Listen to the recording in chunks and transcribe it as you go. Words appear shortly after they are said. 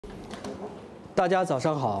大家早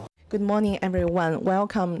上好。 Good morning, everyone.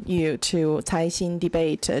 Welcome you to Caixin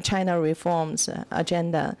Debate China Reforms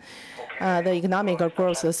Agenda. The economic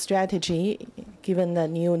growth strategy, given the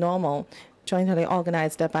new normal, jointly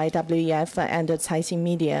organized by WEF and Caixin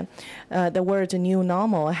Media. The word new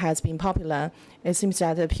normal has been popular. It seems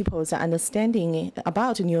that people's understanding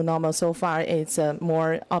about new normal so far is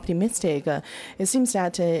more optimistic. It seems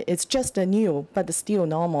that it's just new, but still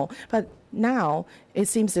normal. But now it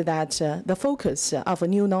seems that the focus of a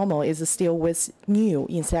new normal is still with new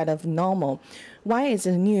instead of normal. Why is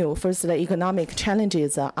it new? First, the economic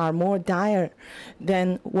challenges are more dire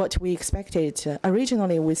than what we expected.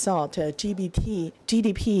 Originally, we thought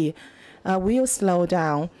GDP will slow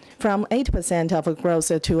down from 8% of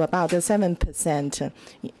growth to about 7%.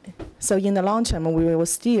 So in the long term, we will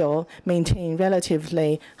still maintain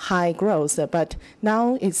relatively high growth, but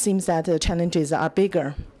now it seems that the challenges are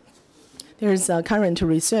bigger. There's current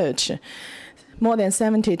research. More than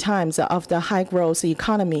 70 times of the high-growth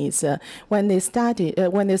economies, when they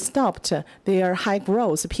stopped their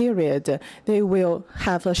high-growth period, they will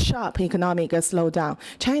have a sharp economic slowdown.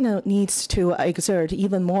 China needs to exert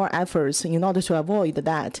even more efforts in order to avoid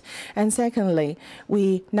that. And secondly,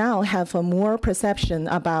 we now have a more perception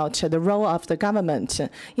about the role of the government.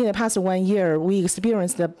 In the past 1 year, we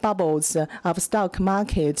experienced the bubbles of stock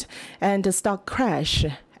market and the stock crash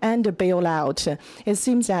and bailout. It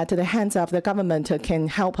seems that the hands of the government can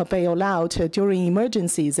help bail out during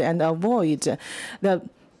emergencies and avoid the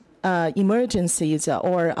emergencies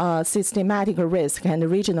or systematic risk and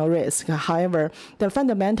regional risk. However, the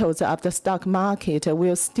fundamentals of the stock market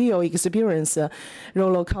will still experience a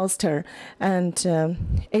roller coaster, and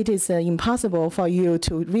it is impossible for you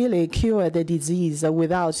to really cure the disease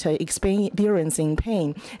without experiencing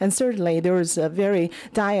pain. And certainly, there is very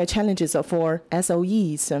dire challenges for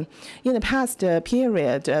SOEs. In the past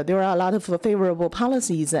period, there are a lot of favorable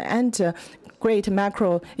policies and great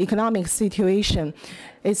macroeconomic situation.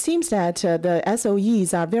 It seems that the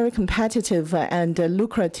SOEs are very competitive and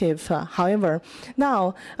lucrative. However,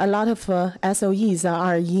 now a lot of SOEs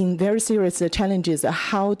are in very serious challenges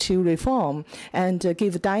how to reform and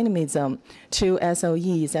give dynamism to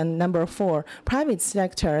SOEs. And number 4, private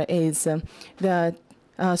sector is the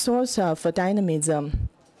source of dynamism.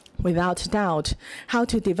 Without doubt, how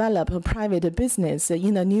to develop a private business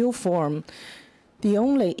in a new form. The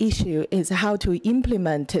only issue is how to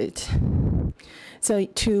implement it. So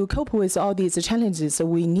to cope with all these challenges,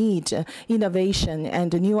 we need innovation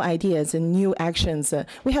and new ideas and new actions.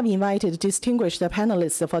 We have invited distinguished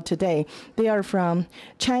panelists for today. They are from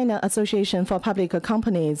China Association for Public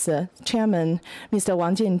Companies, Chairman Mr.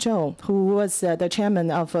 Wang Jianzhou, who was the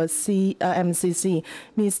chairman of MCC,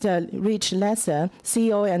 Mr. Rich Lesser,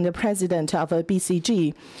 CEO and President of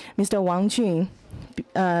BCG, Mr. Wang Jun,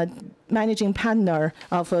 Managing Partner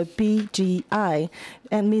of BGI,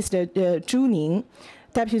 and Mr. Zhu Ning,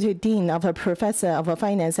 Deputy Dean of Professor of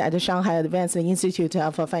Finance at the Shanghai Advanced Institute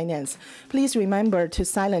of Finance. Please remember to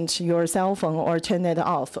silence your cell phone or turn it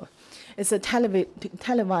off. It's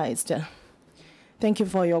televised. Thank you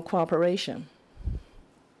for your cooperation.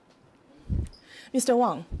 Mr.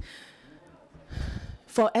 Wang,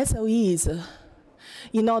 for SOEs,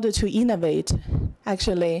 in order to innovate,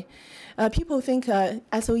 actually, people think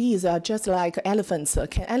SOEs are just like elephants.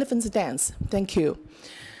 Can elephants dance? Thank you.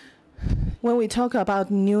 When we talk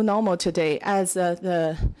about new normal today, as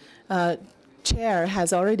the chair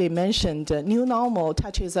has already mentioned, new normal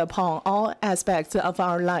touches upon all aspects of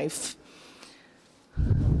our life.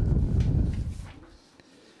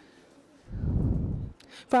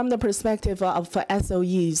 From the perspective of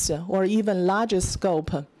SOEs, or even larger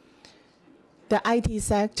scope, the IT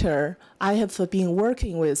sector I have been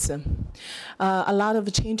working with, a lot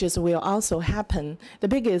of changes will also happen. The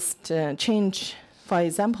biggest change, for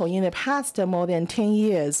example, in the past more than 10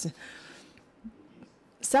 years,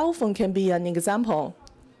 cell phone can be an example.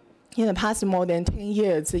 In the past more than 10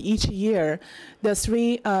 years, each year, the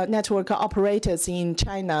 3 network operators in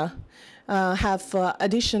China have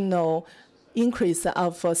additional increase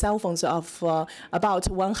of cell phones of about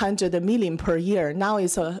 100 million per year. Now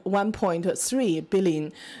it's 1.3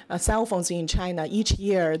 billion cell phones in China. Each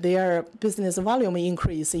year, their business volume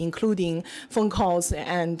increase, including phone calls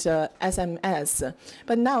and SMS.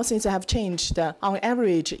 But now, since I have changed, on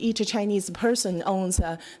average, each Chinese person owns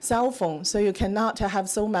a cell phone, so you cannot have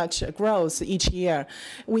so much growth each year.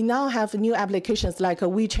 We now have new applications like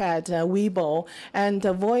WeChat, Weibo, and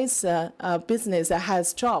the voice business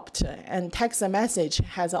has dropped, and text message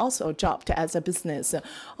has also dropped as a business.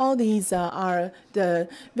 All these are the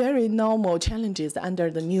very normal challenges under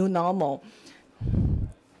the new normal.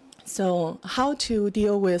 So how to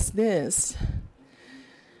deal with this?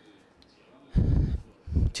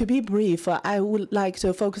 To be brief, I would like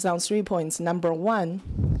to focus on 3 points. Number one,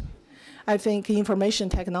 I think information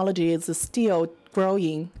technology is still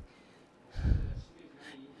growing.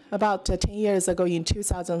 About 10 years ago, in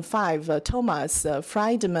 2005, Thomas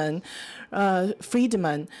Friedman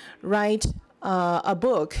wrote a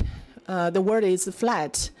book. The word is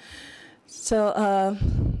flat. So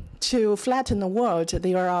to flatten the world,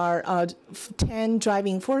 there are 10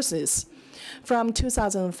 driving forces. From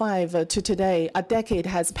 2005 to today, a decade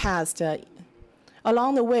has passed.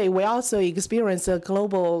 Along the way, we also experienced a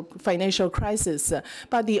global financial crisis,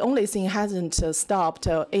 but the only thing hasn't stopped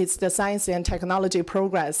is the science and technology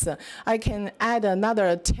progress. I can add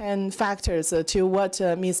another 10 factors to what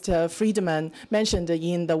Mr. Friedman mentioned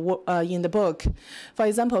in the book. For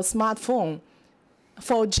example, smartphone,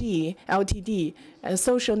 4G, LTD,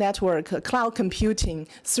 social network, cloud computing,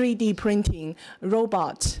 3D printing,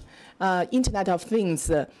 robot, Internet of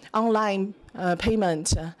Things, online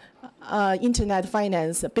payment, internet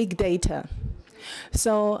finance, big data.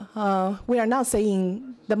 So we are not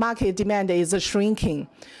saying the market demand is shrinking.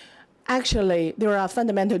 Actually, there are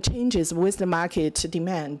fundamental changes with the market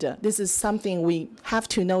demand. This is something we have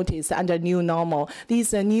to notice under new normal.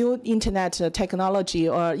 These new internet technology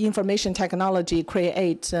or information technology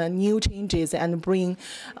create new changes and bring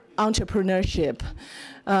entrepreneurship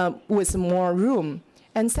with more room.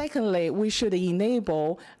 And secondly, we should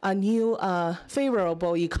enable a new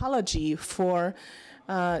favorable ecology for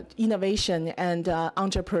innovation and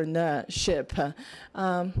entrepreneurship.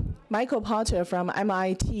 Michael Porter from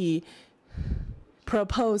MIT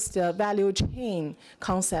proposed a value chain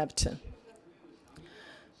concept,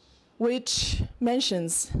 which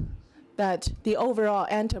mentions that the overall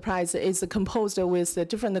enterprise is composed with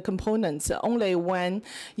different components. Only when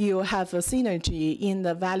you have a synergy in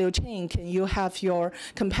the value chain can you have your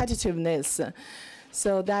competitiveness.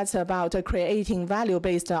 So that's about creating value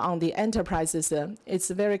based on the enterprises.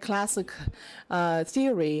 It's a very classic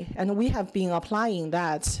theory, and we have been applying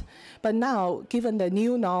that. But now, given the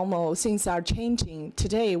new normal, things are changing.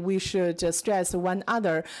 Today, we should stress one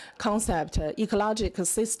other concept, ecological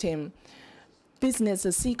system, business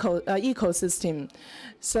ecosystem.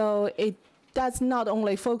 So it does not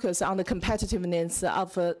only focus on the competitiveness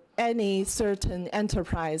of any certain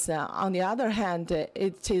enterprise. On the other hand,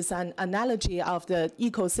 it is an analogy of the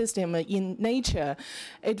ecosystem in nature.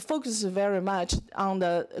 It focuses very much on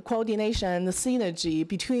the coordination and the synergy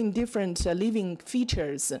between different living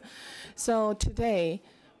features. So today,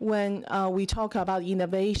 when we talk about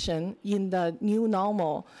innovation in the new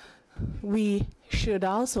normal, we should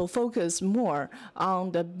also focus more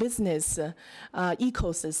on the business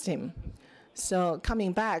ecosystem. So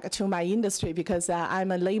coming back to my industry, because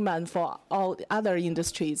I'm a layman for all other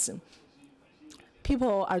industries,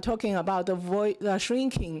 people are talking about the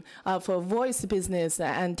shrinking of voice business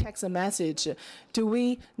and text message. Do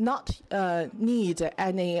we not need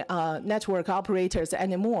any network operators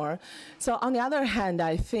anymore? So on the other hand,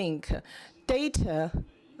 I think data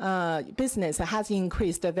business has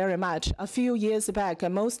increased very much. A few years back,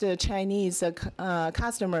 most Chinese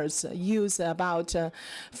customers use about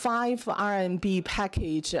 5 RMB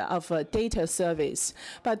package of data service.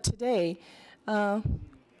 But today,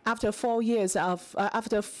 after 2 years of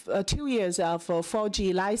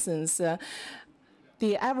 4G license,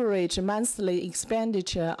 the average monthly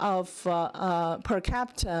expenditure of per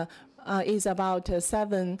capita is about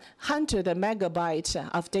 700 megabytes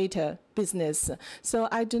of data business. So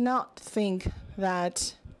I do not think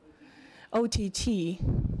that OTT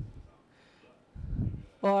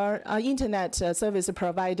or internet service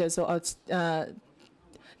providers or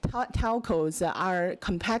telcos are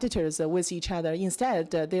competitors with each other. Instead,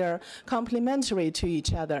 they are complementary to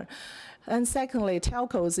each other. And secondly,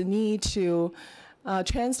 telcos need to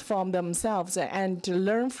transform themselves and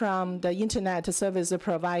learn from the internet service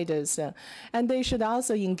providers. And they should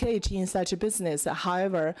also engage in such a business.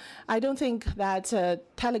 However, I don't think that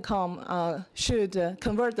telecom should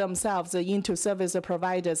convert themselves into service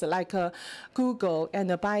providers like Google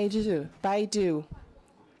and Baidu.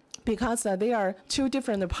 Because they are two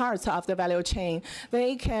different parts of the value chain.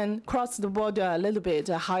 They can cross the border a little bit.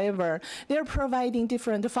 However, they're providing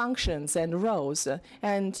different functions and roles.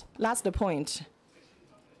 And last point,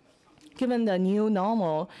 given the new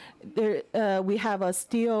normal, we have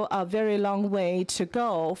still a very long way to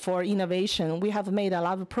go for innovation. We have made a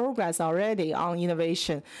lot of progress already on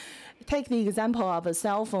innovation. take the example of a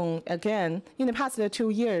cell phone again. In the past 2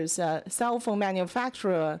 years, cell phone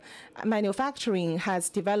manufacturing has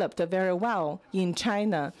developed very well in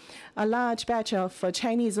China. A large batch of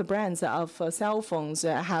Chinese brands of cell phones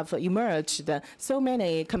have emerged. So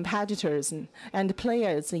many competitors and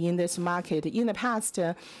players in this market. In the past,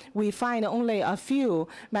 we find only a few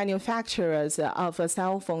manufacturers of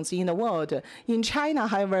cell phones in the world. In China,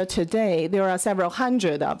 however, today there are several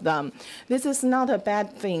hundred of them. This is not a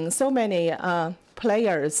bad thing. So many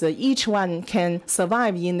players, each one can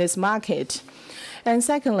survive in this market. And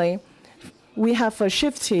secondly, we have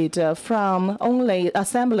shifted from only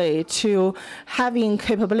assembly to having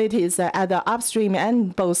capabilities at the upstream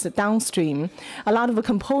and both downstream. A lot of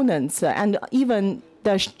components and even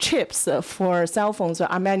the chips for cell phones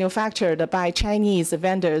are manufactured by Chinese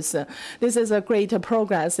vendors. This is a great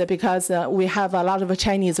progress because we have a lot of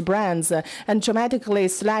Chinese brands and dramatically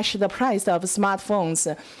slash the price of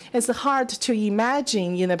smartphones. It's hard to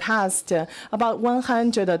imagine in the past about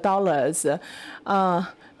 $100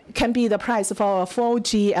 can be the price for a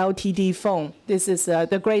 4G LTD phone. This is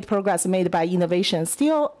the great progress made by innovation.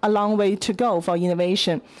 Still a long way to go for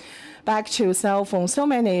innovation. Back to cell phones. So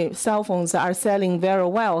many cell phones are selling very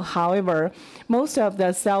well. However, most of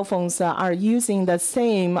the cell phones are using the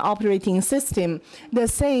same operating system, the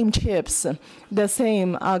same chips, the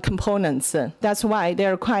same components. That's why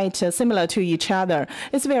they're quite similar to each other.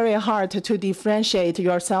 It's very hard to differentiate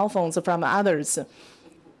your cell phones from others.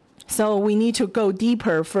 So we need to go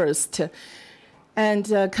deeper first and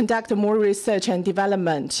conduct more research and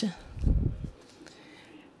development.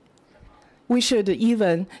 We should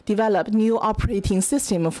even develop new operating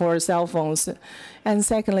system for cell phones. And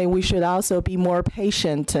secondly, we should also be more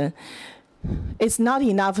patient. It's not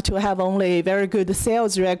enough to have only a very good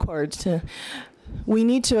sales record. We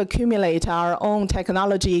need to accumulate our own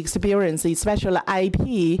technology experience, especially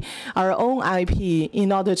IP, our own IP,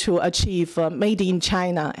 in order to achieve made in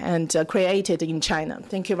China and created in China.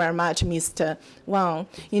 Thank you very much, Mr. Wang.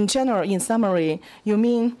 In general, in summary, you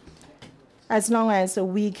mean as long as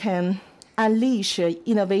we can unleash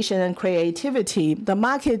innovation and creativity, the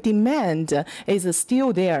market demand is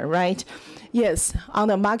still there, right? Yes, on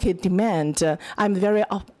the market demand, I'm very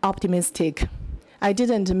optimistic. I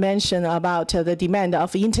didn't mention about the demand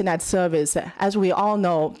of internet service. As we all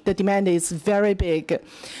know, the demand is very big.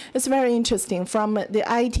 It's very interesting from the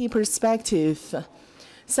IT perspective.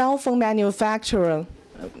 Cell phone manufacturer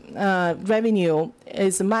revenue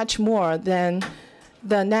is much more than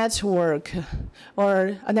the network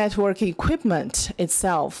or network equipment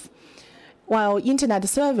itself, while internet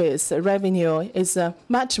service revenue is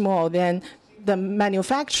much more than the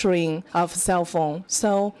manufacturing of cell phone.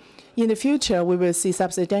 So in the future, we will see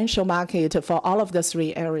substantial market for all of the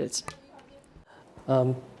three areas.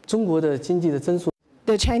 The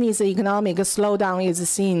Chinese economic slowdown is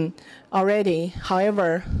seen already.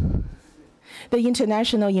 However, the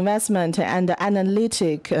international investment and the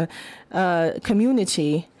analytic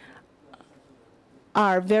community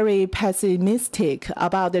are very pessimistic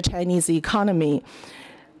about the Chinese economy.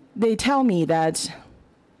 They tell me that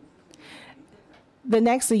the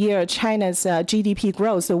next year, China's GDP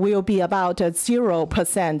growth will be about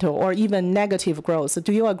 0% or even negative growth.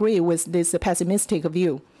 Do you agree with this pessimistic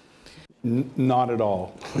view? Not at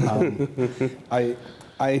all. I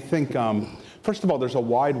think, first of all, there's a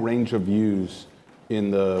wide range of views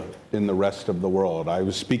in the rest of the world. I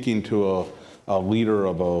was speaking to a leader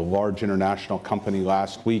of a large international company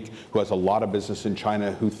last week who has a lot of business in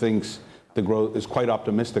China who thinks the growth is quite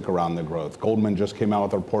optimistic around the growth. Goldman just came out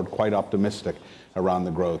with a report quite optimistic around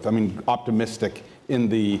the growth. I mean, optimistic in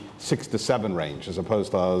the 6 to 7 range as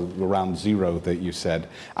opposed to around 0 that you said.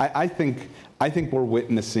 I think we're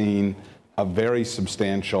witnessing a very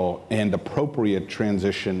substantial and appropriate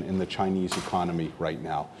transition in the Chinese economy right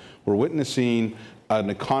now. We're witnessing an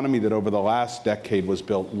economy that over the last decade was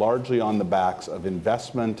built largely on the backs of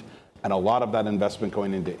investment, and a lot of that investment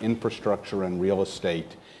going into infrastructure and real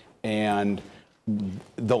estate. And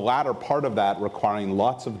the latter part of that requiring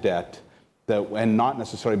lots of debt and not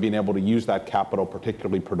necessarily being able to use that capital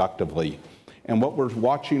particularly productively. And what we're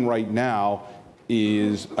watching right now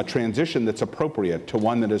is a transition that's appropriate to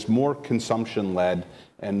one that is more consumption-led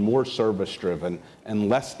and more service-driven and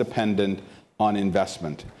less dependent on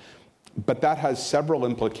investment. But that has several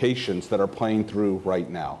implications that are playing through right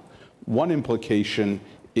now. One implication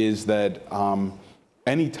is that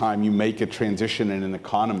anytime you make a transition in an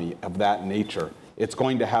economy of that nature, it's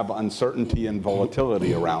going to have uncertainty and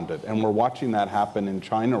volatility around it. And we're watching that happen in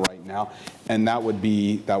China right now, and that would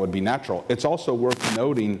be natural. It's also worth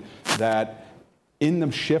noting that in the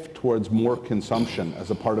shift towards more consumption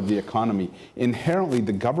as a part of the economy, inherently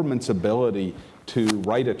the government's ability to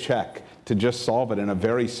write a check to just solve it in a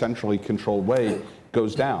very centrally controlled way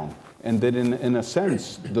goes down. And that in a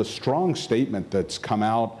sense, the strong statement that's come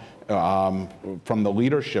out from the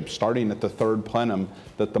leadership starting at the third plenum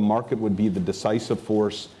that the market would be the decisive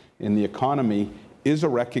force in the economy is a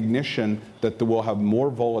recognition that there will have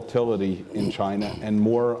more volatility in China and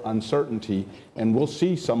more uncertainty, and we'll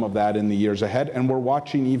see some of that in the years ahead. And we're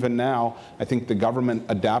watching even now, I think, the government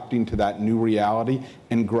adapting to that new reality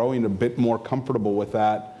and growing a bit more comfortable with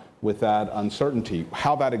that uncertainty.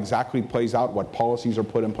 How that exactly plays out, what policies are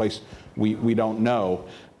put in place, we don't know.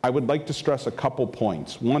 I would like to stress a couple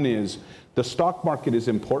points. One is the stock market is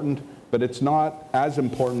important, but it's not as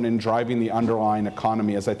important in driving the underlying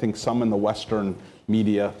economy as I think some in the Western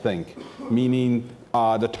media think. Meaning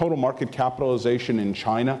the total market capitalization in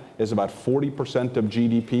China is about 40% of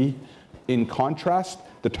GDP. In contrast,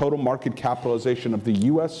 the total market capitalization of the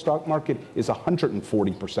US stock market is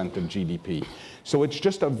 140% of GDP. So it's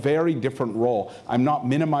just a very different role. I'm not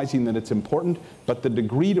minimizing that it's important, but the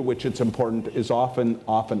degree to which it's important is often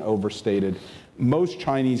overstated. Most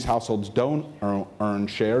Chinese households don't earn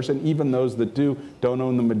shares, and even those that do don't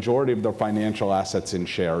own the majority of their financial assets in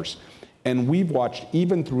shares. And we've watched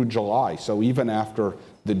even through July, so even after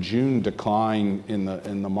the June decline in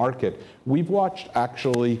the market, we've watched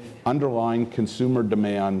actually underlying consumer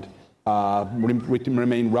demand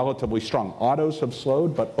remain relatively strong. Autos have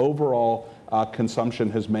slowed, but overall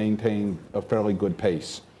consumption has maintained a fairly good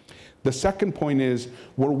pace. The second point is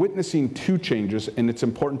we're witnessing two changes, and it's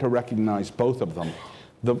important to recognize both of them.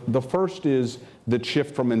 The first is the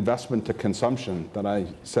shift from investment to consumption that I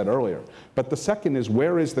said earlier. But the second is,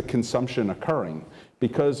 where is the consumption occurring?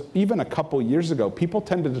 Because even a couple years ago, people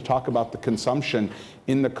tended to talk about the consumption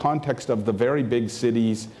in the context of the very big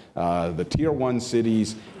cities, the tier 1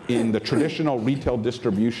 cities, in the traditional retail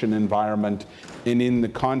distribution environment, and in the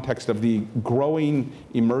context of the growing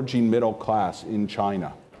emerging middle class in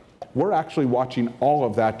China. We're actually watching all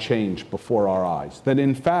of that change before our eyes. That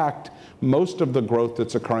in fact, most of the growth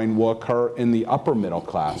that's occurring will occur in the upper middle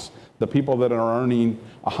class, the people that are earning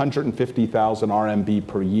 150,000 RMB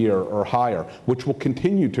per year or higher, which will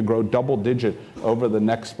continue to grow double digit over the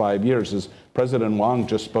next 5 years, as President Wang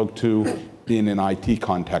just spoke to in an IT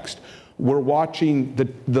context. We're watching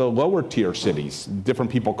the lower tier cities. Different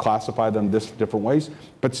people classify them different ways,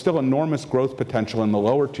 but still enormous growth potential in the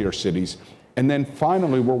lower tier cities. And then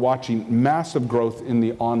finally, we're watching massive growth in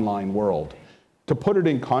the online world. To put it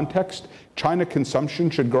in context, China consumption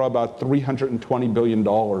should grow about $320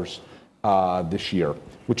 billion this year,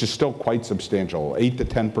 which is still quite substantial, 8 to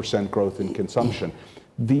 10% growth in consumption.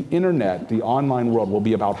 The internet, the online world, will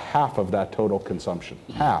be about half of that total consumption.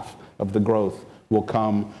 Half of the growth will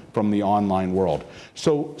come from the online world.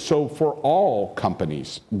 So for all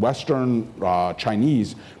companies, Western,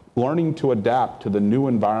 Chinese, learning to adapt to the new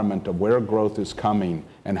environment of where growth is coming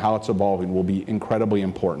and how it's evolving will be incredibly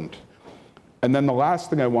important. And then the last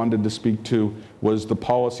thing I wanted to speak to was the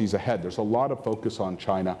policies ahead. There's a lot of focus on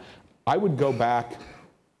China. I would go back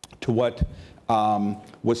to what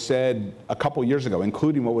was said a couple years ago,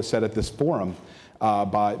 including what was said at this forum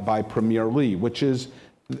by Premier Li, which is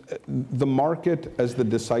the market as the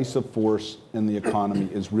decisive force in the economy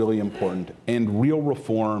is really important, and real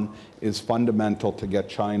reform is fundamental to get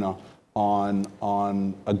China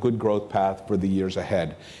on a good growth path for the years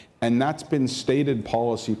ahead. And that's been stated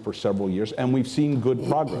policy for several years, and we've seen good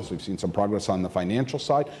progress. We've seen some progress on the financial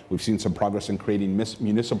side. We've seen some progress in creating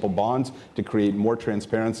municipal bonds to create more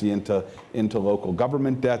transparency into local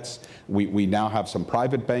government debts. We now have some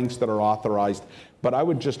private banks that are authorized. But I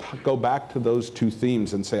would just go back to those two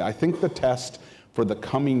themes and say, I think the test for the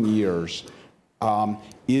coming years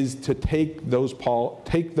is to take those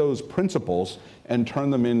principles and turn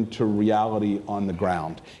them into reality on the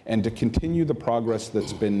ground, and to continue the progress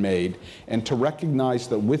that's been made, and to recognize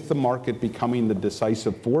that with the market becoming the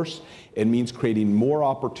decisive force, it means creating more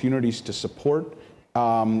opportunities to support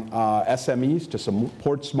SMEs, to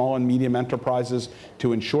support small and medium enterprises,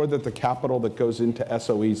 to ensure that the capital that goes into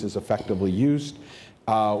SOEs is effectively used.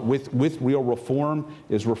 With real reform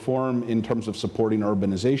is reform in terms of supporting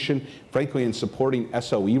urbanization, frankly in supporting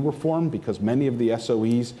SOE reform, because many of the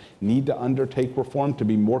SOEs need to undertake reform to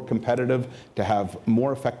be more competitive, to have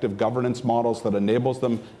more effective governance models that enables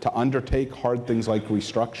them to undertake hard things like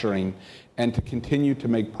restructuring, and to continue to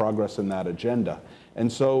make progress in that agenda.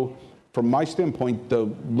 And so from my standpoint,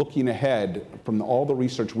 looking ahead, from all the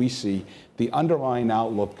research we see, the underlying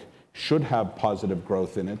outlook should have positive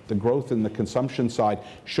growth in it. The growth in the consumption side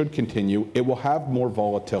should continue. It will have more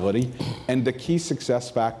volatility. And the key success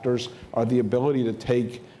factors are the ability to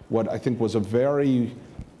take what I think was a very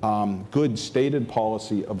good stated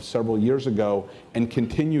policy of several years ago and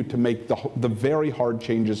continue to make the very hard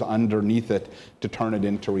changes underneath it to turn it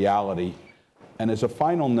into reality. And as a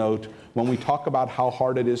final note, when we talk about how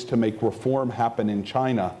hard it is to make reform happen in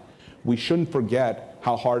China, we shouldn't forget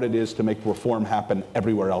how hard it is to make reform happen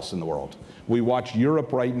everywhere else in the world. We watch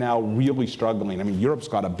Europe right now really struggling. I mean, Europe's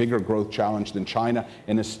got a bigger growth challenge than China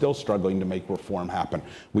and is still struggling to make reform happen.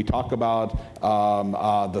 We talk about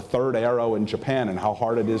the third arrow in Japan and how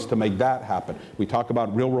hard it is to make that happen. We talk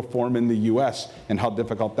about real reform in the US and how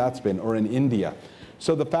difficult that's been, or in India.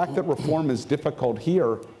 So the fact that reform is difficult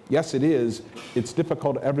here, yes, it is. It's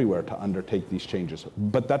difficult everywhere to undertake these changes.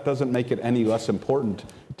 But that doesn't make it any less important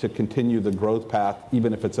to continue the growth path,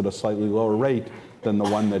 even if it's at a slightly lower rate than the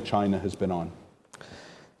one that China has been on.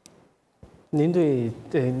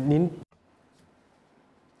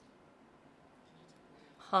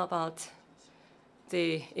 How about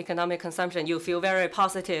the economic consumption? You feel very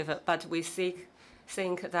positive, but we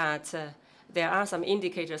think that there are some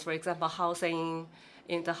indicators, for example, housing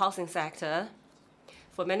in the housing sector.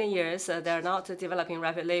 For many years, they're not developing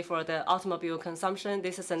rapidly for the automobile consumption.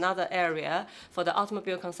 This is another area for the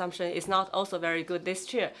automobile consumption. It's not also very good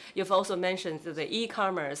this year. You've also mentioned the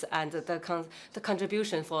e-commerce and the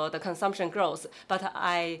contribution for the consumption growth. But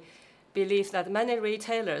I believe that many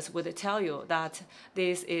retailers would tell you that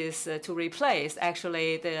this is to replace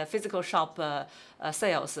actually the physical shop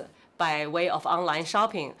sales by way of online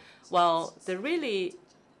shopping. Well, the really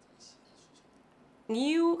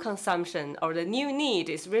new consumption or the new need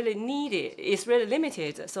is really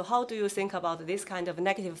limited. So how do you think about this kind of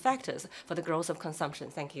negative factors for the growth of consumption?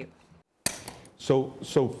 Thank you. So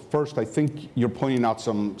first, I think you're pointing out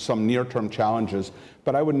some near-term challenges,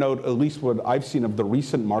 but I would note, at least what I've seen of the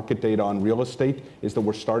recent market data on real estate, is that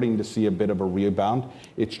we're starting to see a bit of a rebound.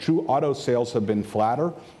 It's true auto sales have been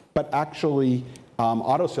flatter, but actually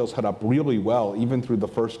auto sales held up really well, even through the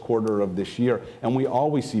first quarter of this year, and we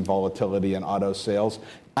always see volatility in auto sales.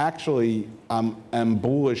 Actually, I'm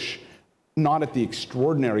bullish, not at the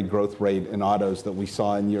extraordinary growth rate in autos that we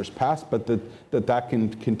saw in years past, but that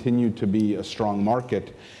can continue to be a strong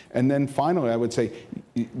market. And then finally, I would say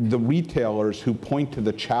the retailers who point to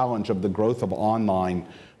the challenge of the growth of online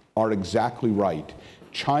are exactly right.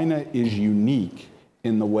 China is unique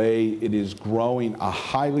in the way it is growing a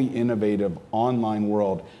highly innovative online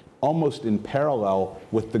world, almost in parallel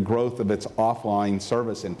with the growth of its offline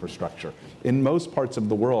service infrastructure. In most parts of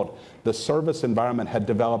the world, the service environment had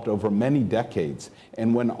developed over many decades,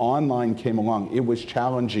 and when online came along, it was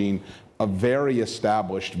challenging a very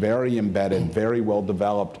established, very embedded, very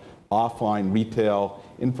well-developed offline retail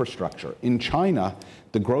infrastructure. In China,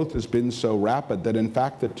 the growth has been so rapid that in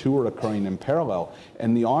fact the two are occurring in parallel,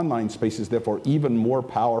 and the online space is therefore even more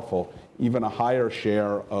powerful, even a higher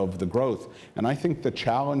share of the growth. And I think the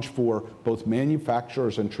challenge for both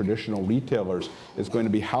manufacturers and traditional retailers is going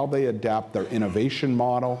to be how they adapt their innovation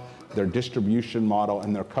model, their distribution model,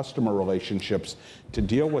 and their customer relationships to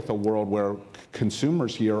deal with a world where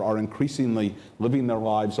consumers here are increasingly living their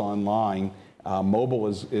lives online. Mobile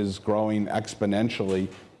is growing exponentially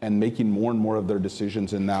and making more and more of their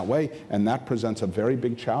decisions in that way. And that presents a very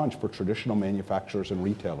big challenge for traditional manufacturers and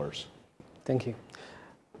retailers. Thank you.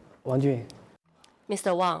 Wang Jun.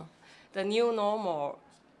 Mr. Wang, the new normal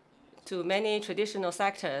to many traditional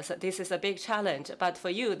sectors, this is a big challenge. But for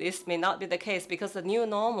you, this may not be the case because the new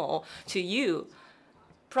normal to you,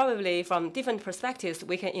 probably from different perspectives,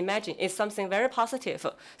 we can imagine is something very positive.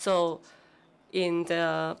 So in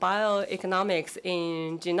the bioeconomics,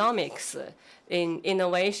 in genomics, in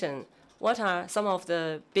innovation, what are some of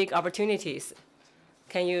the big opportunities?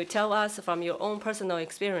 Can you tell us from your own personal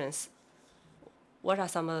experience, what are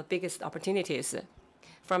some of the biggest opportunities?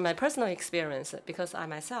 From my personal experience, because I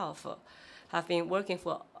myself have been working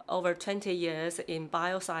for over 20 years in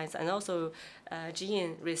bioscience and also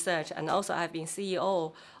gene research, and also I've been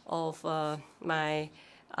CEO of my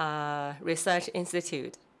research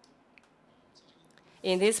institute.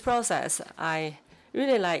 In this process, I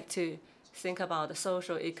really like to think about the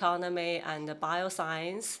social economy and the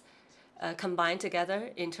bioscience combined together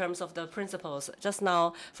in terms of the principles. Just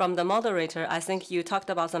now, from the moderator, I think you talked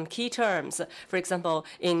about some key terms. For example,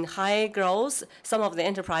 in high growth, some of the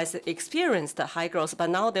enterprises experienced high growth, but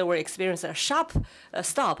now they will experience a sharp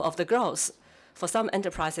stop of the growth. for some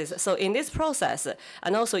enterprises. So in this process,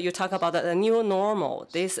 and also you talk about the new normal,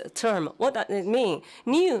 this term, what does it mean?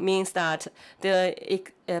 New means that the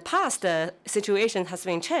past situation has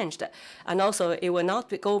been changed, and also it will not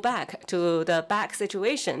go back to the back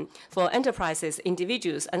situation for enterprises,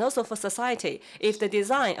 individuals, and also for society, if the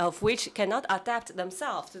design of which cannot adapt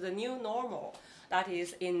themselves to the new normal, that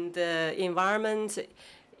is in the environment.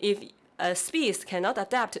 If a species cannot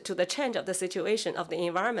adapt to the change of the situation of the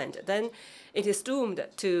environment, then it is doomed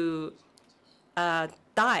to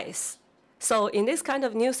die. So in this kind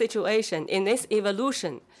of new situation, in this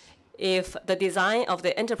evolution, if the design of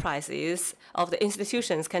the enterprises, of the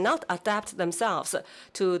institutions cannot adapt themselves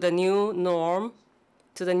to the new norm,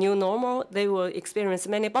 to the new normal, they will experience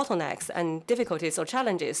many bottlenecks and difficulties or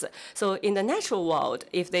challenges. So in the natural world,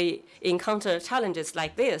 if they encounter challenges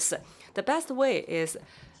like this, the best way is,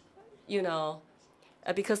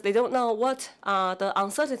 because they don't know what are the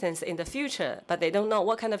uncertainties in the future, but they don't know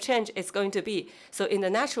what kind of change it's going to be. So in the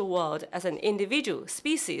natural world, as an individual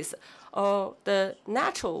species, or the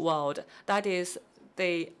natural world, that is,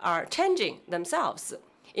 they are changing themselves.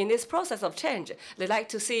 In this process of change, they like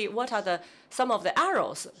to see what are some of the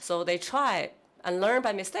errors. So they try and learn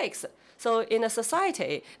by mistakes. So in a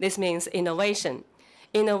society, this means innovation.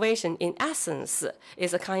 Innovation, in essence,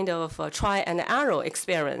 is a kind of try and error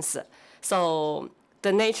experience. So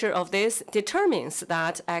the nature of this determines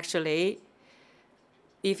that actually,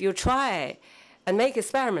 if you try and make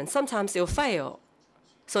experiments, sometimes you'll fail.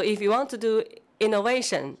 So if you want to do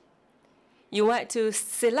innovation, you want to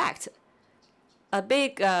select a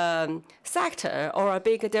big sector or a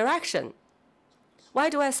big direction. Why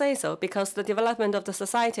do I say so? Because the development of the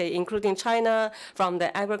society, including China, from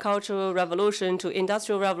the agricultural revolution to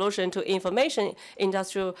industrial revolution to information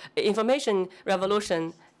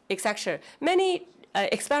revolution, etc. Many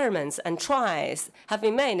experiments and tries have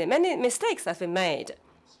been made, many mistakes have been made.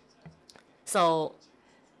 So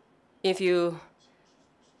if you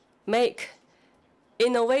make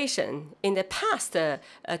innovation in the past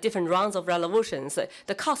different rounds of revolutions,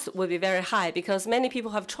 the cost will be very high because many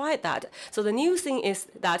people have tried that. So the new thing is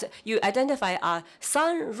that you identify a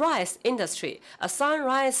sunrise industry, a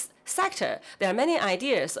sunrise sector. There are many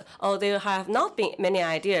ideas, or there have not been many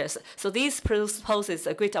ideas. So this poses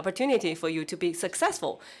a great opportunity for you to be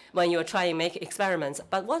successful when you're trying to make experiments.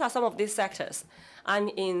 But what are some of these sectors? I'm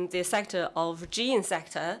in the sector of gene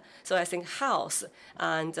sector, so I think house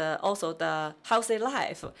and also the healthy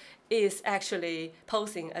life is actually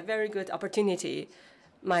posing a very good opportunity.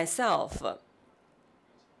 Myself,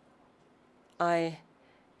 I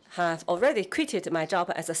have already quitted my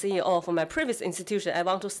job as a CEO for my previous institution. I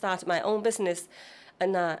want to start my own business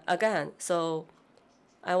again. So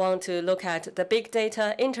I want to look at the big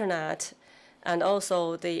data, internet, and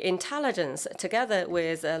also the intelligence together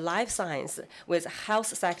with life science, with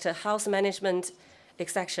health sector, health management,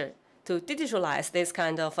 etc., to digitalize this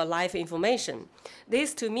kind of life information.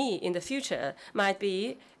 This, to me, in the future, might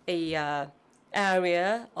be a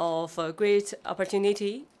area of great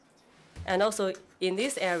opportunity. And also in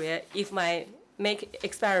this area, if I make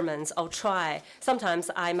experiments or try,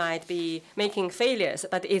 sometimes I might be making failures,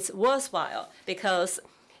 but it's worthwhile because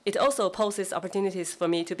it also poses opportunities for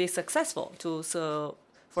me to be successful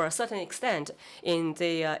for a certain extent in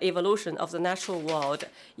the evolution of the natural world.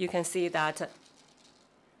 You can see that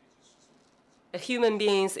human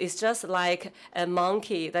beings is just like a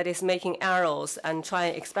monkey that is making arrows and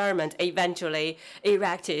trying to experiment, eventually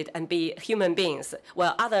erected and be human beings,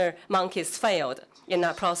 while other monkeys failed in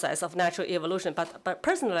that process of natural evolution. But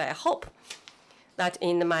personally, I hope that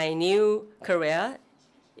in my new career,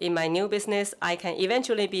 in my new business, I can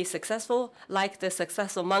eventually be successful, like the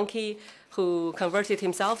successful monkey who converted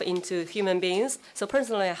himself into human beings. So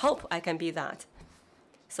personally, I hope I can be that.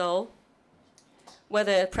 So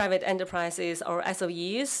whether private enterprises or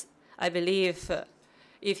SOEs, I believe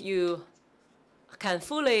if you can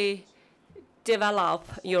fully develop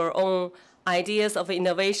your own ideas of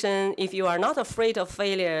innovation, if you are not afraid of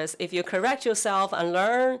failures, if you correct yourself and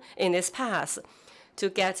learn in this path to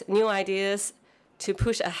get new ideas, to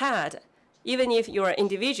push ahead, even if you are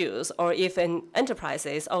individuals or if in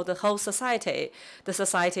enterprises or the whole society,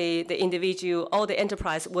 the individual, or the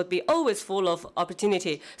enterprise would be always full of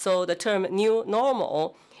opportunity. So the term new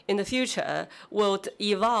normal in the future will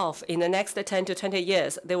evolve in the next 10 to 20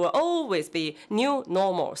 years. There will always be new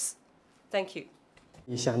normals. Thank you.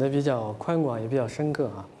 你想的比较宽广，也比较深刻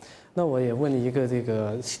啊。那我也问你一个，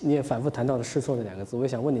你也反复谈到了试错这两个字，我也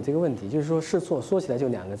想问你这个问题，就是说试错说起来就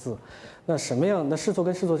两个字，那试错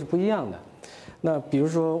跟试错是不一样的。那比如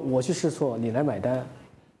说我去试错，你来买单，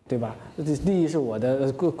对吧？利益是我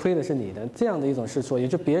的，亏的是你的，这样的一种试错，也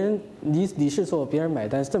就别人你试错，别人买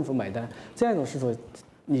单，政府买单，这样一种试错，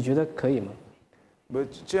你觉得可以吗？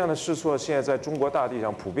这样的试错现在在中国大地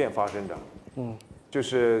上普遍发生的。就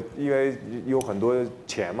是因为有很多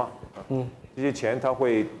钱嘛，这些钱它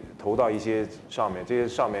会投到一些上面，这些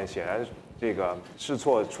上面显然这个试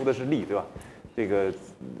错出的是利，对吧？这个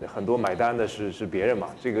很多买单的是别人嘛，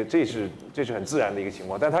这是很自然的一个情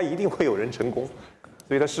况，但它一定会有人成功，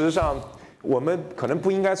所以它事实上我们可能不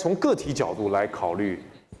应该从个体角度来考虑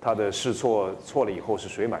它的试错错了以后是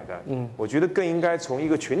谁买单，我觉得更应该从一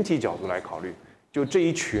个群体角度来考虑，就这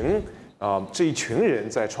一群人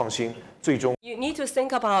在创新，最终。You need to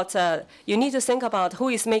think about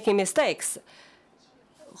who is making mistakes.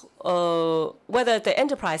 Whether the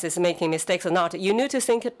enterprise is making mistakes or not, you need to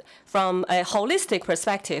think from a holistic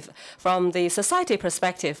perspective, from the society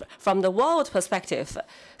perspective, from the world perspective.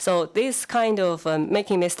 So this kind of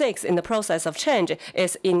making mistakes in the process of change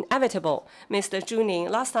is inevitable. Mr. Zhu Ning,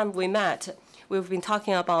 last time we met, we've been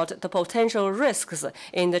talking about the potential risks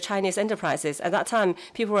in the Chinese enterprises. At that time,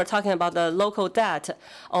 people were talking about the local debt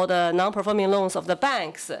or the non-performing loans of the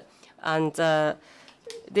banks. And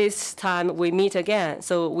this time we meet again.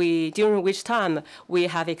 So during which time we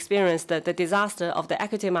have experienced the disaster of the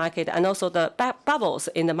equity market and also the bubbles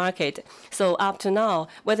in the market. So up to now,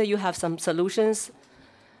 whether you have some solutions,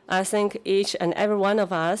 I think each and every one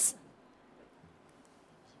of us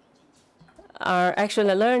are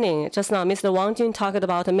actually learning. Just now, Mr. Wang Jun talked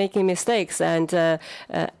about making mistakes and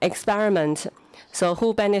experiment. So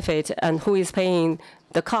who benefit and who is paying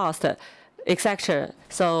the cost, etc.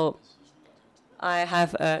 So I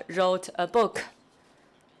have wrote a book,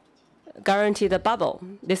 Guarantee the Bubble.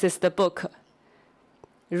 This is the book,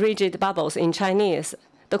 Rigid Bubbles in Chinese.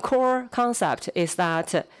 The core concept is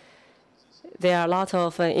that there are a lot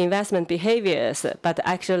of investment behaviors, but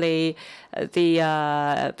actually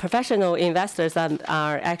the professional investors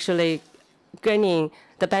are actually gaining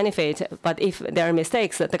the benefit. But if there are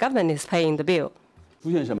mistakes, the government is paying the bill.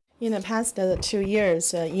 In the past 2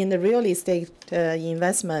 years, in the real estate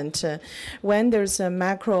investment, when there's a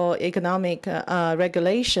macroeconomic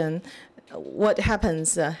regulation, what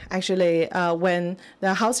happens actually when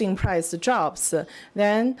the housing price drops,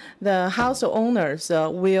 then the house owners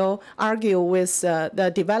will argue with the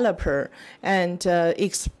developer and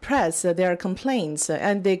express their complaints,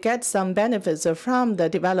 and they get some benefits from the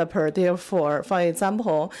developer. Therefore, for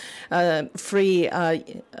example, free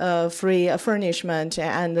furnishment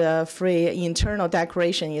and free internal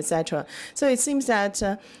decoration, etc. So it seems that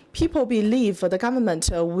people believe the government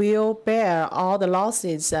will bear all the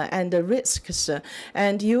losses and the risks,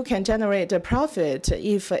 and you can generate a profit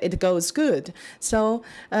if it goes good. So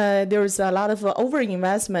there's a lot of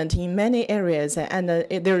overinvestment in many areas, and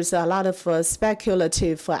there's a lot of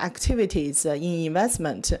speculative activities in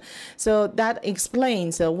investment. So that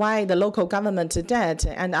explains why the local government debt,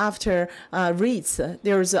 and after REITs,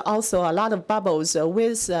 there's also a lot of bubbles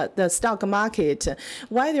with the stock market.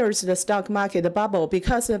 Why there's the stock market bubble?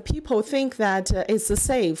 Because people think that it's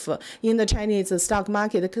safe in the Chinese stock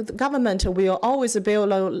market. The government will always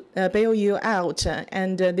bail you out,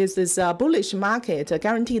 and this is a bullish market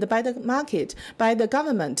guaranteed by the market, by the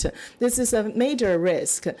government. This is a major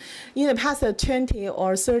risk. In the past 20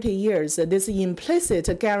 or 30 years, this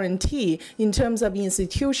implicit guarantee in terms of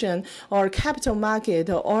institution or capital market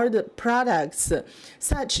or the products,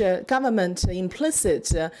 such government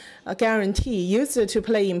implicit guarantee used to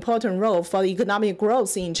play important role for economic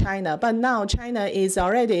growth in China. But now China is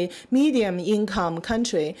already medium income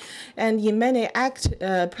country, and in many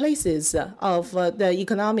places of the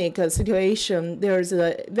economic situation, there's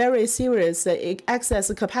a very serious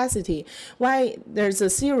excess capacity. Why there's a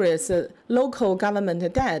serious local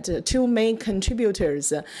government debt? Two main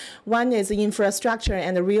contributors. One is infrastructure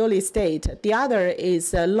and real estate. The other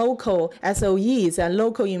is local SOEs and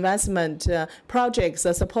local investment projects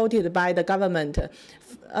supported by the government.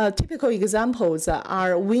 Typical examples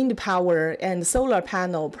are wind power and solar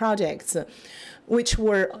panel projects, which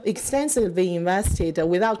were extensively invested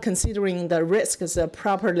without considering the risks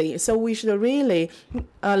properly. So we should really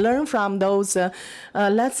learn from those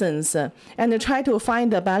lessons and try to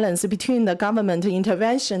find a balance between the government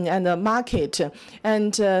intervention and the market,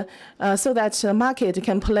 and so that the market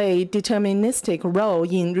can play deterministic role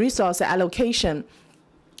in resource allocation.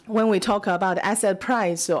 When we talk about asset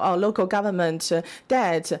price or local government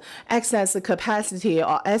debt, excess capacity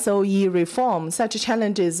or SOE reform, such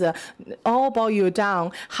challenges all boil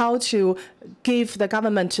down how to give the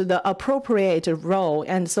government the appropriate role,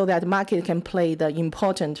 and so that market can play the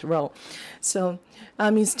important role. So,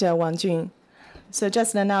 Mr. Wang Jun, So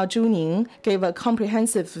just now, Ning gave a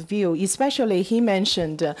comprehensive view. Especially, he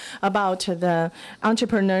mentioned about the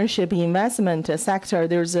entrepreneurship investment sector.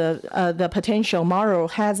 There's the potential moral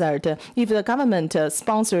hazard. If the government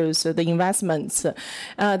sponsors the investments,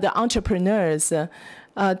 the entrepreneurs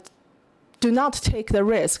do not take the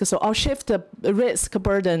risk. So I'll shift the risk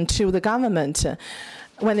burden to the government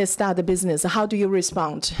when they start the business. How do you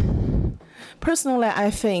respond? Personally,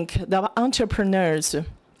 I think the entrepreneurs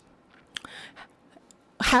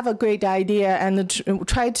have a great idea and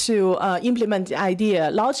try to implement the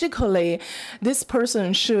idea. Logically, this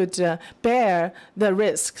person should bear the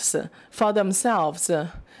risks for themselves,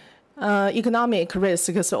 economic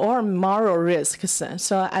risks or moral risks.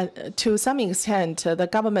 So to some extent, the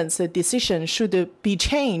government's decision should be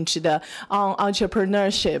changed on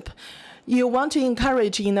entrepreneurship. You want to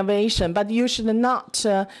encourage innovation, but you should not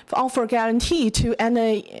offer guarantee to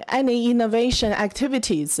any innovation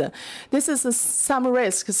activities. This is some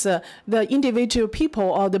risks the individual people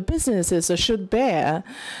or the businesses should bear.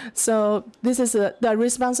 So this is the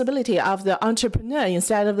responsibility of the entrepreneur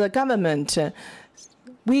instead of the government.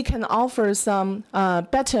 We can offer some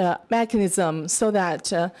better mechanism so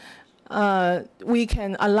that we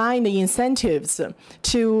can align the incentives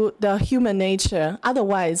to the human nature.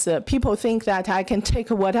 Otherwise, people think that I can take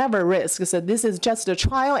whatever risks. So this is just a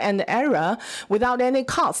trial and error without any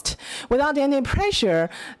cost, without any pressure.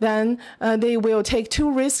 Then they will take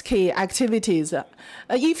too risky activities.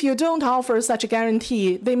 If you don't offer such a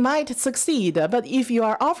guarantee, they might succeed. But if you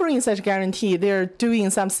are offering such a guarantee, they're doing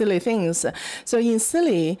some silly things. So in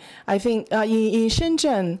silly, I think in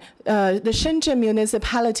Shenzhen, the Shenzhen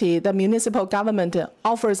municipality, the municipal government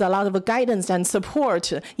offers a lot of guidance and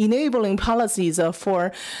support, enabling policies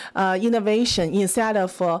for innovation instead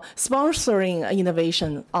of sponsoring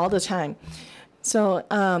innovation all the time. So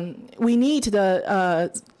we need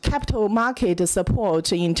the capital market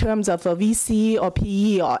support in terms of VC or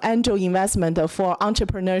PE or angel investment for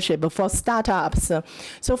entrepreneurship, for startups.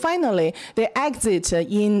 So finally, the exit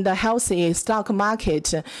in the healthy stock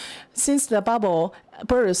market. Since the bubble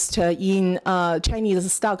burst in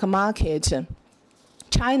Chinese stock market,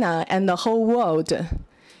 China and the whole world,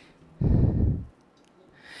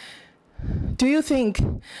 do you think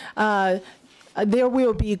there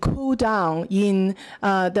will be cool down in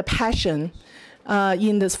the passion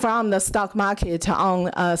from the stock market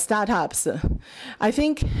on startups? I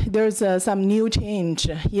think there's some new change.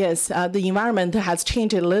 Yes, the environment has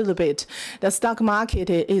changed a little bit. The stock market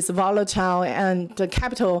is volatile and the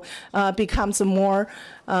capital becomes more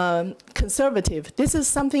conservative. This is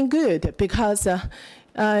something good because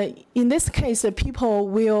in this case, people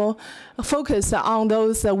will focus on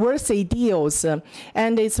those worthy deals,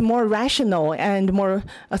 and it's more rational and more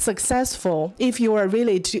successful if you are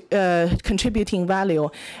really contributing value.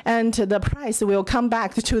 And the price will come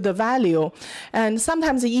back to the value, and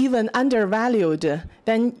sometimes even undervalued.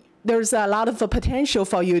 Then there's a lot of potential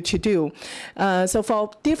for you to do. So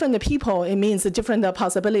for different people, it means different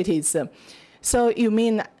possibilities. So you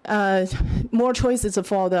mean more choices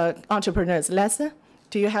for the entrepreneurs, less?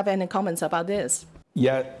 Do you have any comments about this?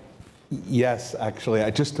 Yeah, yes,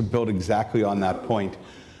 actually, just to build exactly on that point,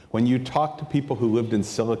 when you talk to people who lived in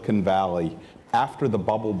Silicon Valley after the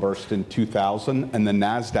bubble burst in 2000 and the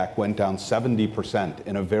NASDAQ went down 70%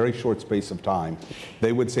 in a very short space of time,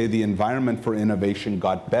 they would say the environment for innovation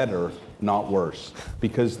got better, not worse.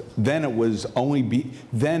 Because then it was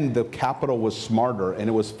then the capital was smarter and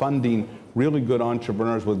it was funding really good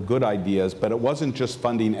entrepreneurs with good ideas, but it wasn't just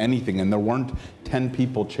funding anything, and there weren't 10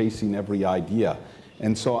 people chasing every idea.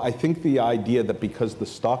 And so I think the idea that because the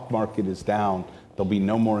stock market is down, there'll be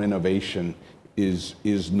no more innovation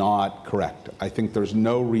is not correct. I think there's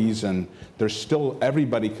no reason. There's still,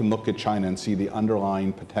 everybody can look at China and see the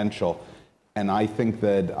underlying potential, and I think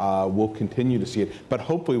that we'll continue to see it, but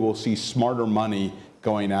hopefully we'll see smarter money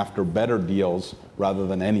going after better deals rather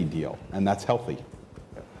than any deal, and that's healthy.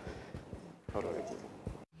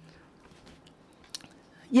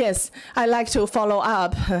 Yes, I'd like to follow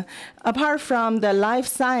up. Apart from the life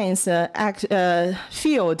science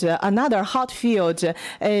field, another hot field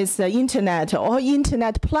is internet or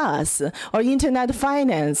internet plus or internet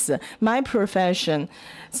finance, my profession.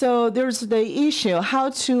 So there's the issue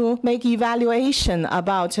how to make evaluation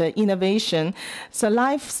about innovation. So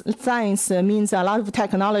life science means a lot of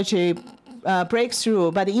technology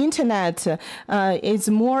breakthrough, but the internet is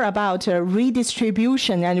more about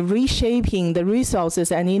redistribution and reshaping the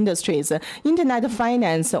resources and industries. Internet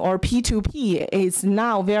finance or P2P is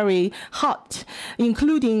now very hot,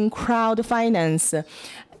 including crowd finance.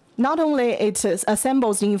 not only it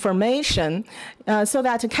assembles information so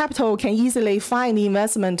that capital can easily find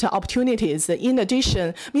investment opportunities. In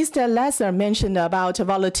addition, Mr. Lesser mentioned about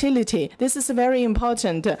volatility. This is very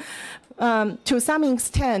important. To some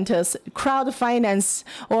extent, crowd finance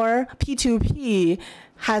or P2P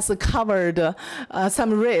has covered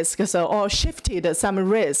some risks or shifted some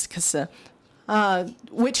risks.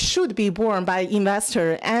 Which should be borne by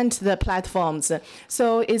investor and the platforms.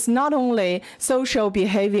 So it's not only social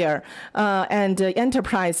behavior and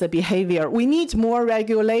enterprise behavior. We need more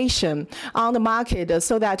regulation on the market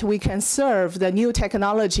so that we can serve the new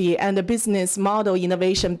technology and the business model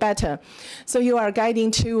innovation better. So you are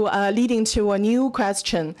leading to a new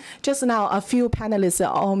question. Just now, a few panelists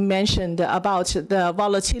all mentioned about the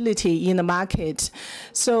volatility in the market.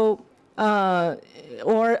 So,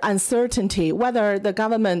 or uncertainty, whether the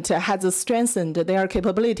government has strengthened their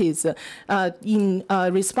capabilities in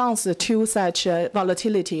response to such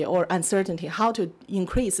volatility or uncertainty, how to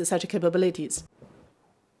increase such capabilities.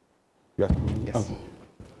 Yeah. Yes.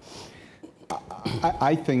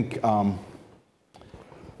 I think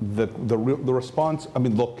the response, I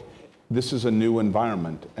mean, look, this is a new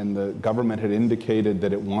environment, and the government had indicated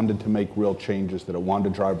that it wanted to make real changes, that it wanted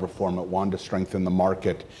to drive reform, it wanted to strengthen the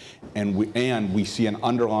market, and we see an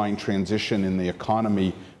underlying transition in the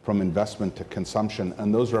economy from investment to consumption,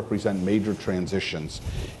 and those represent major transitions.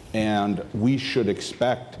 And we should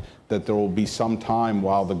expect that there will be some time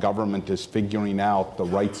while the government is figuring out the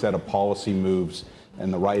right set of policy moves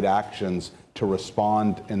and the right actions to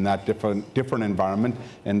respond in that different environment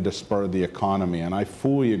and to spur the economy. And I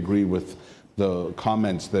fully agree with the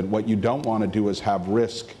comments that what you don't want to do is have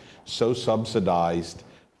risk so subsidized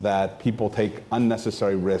that people take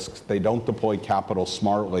unnecessary risks, they don't deploy capital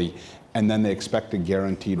smartly, and then they expect a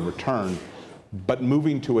guaranteed return. But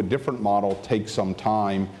moving to a different model takes some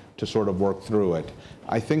time to sort of work through it.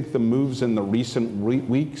 I think the moves in the recent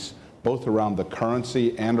weeks, both around the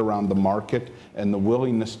currency and around the market, and the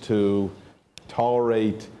willingness to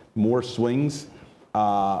tolerate more swings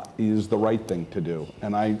is the right thing to do.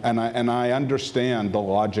 And I understand the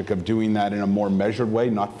logic of doing that in a more measured way,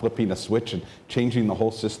 not flipping a switch and changing the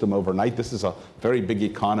whole system overnight. This is a very big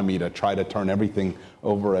economy to try to turn everything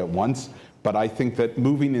over at once. But I think that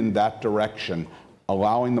moving in that direction,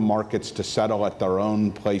 allowing the markets to settle at their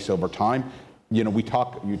own place over time, you know,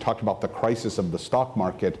 you talked about the crisis of the stock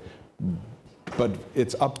market, but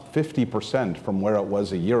it's up 50% from where it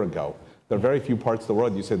was a year ago. There are very few parts of the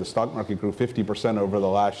world, you say the stock market grew 50% over the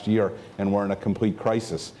last year and we're in a complete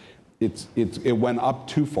crisis. It went up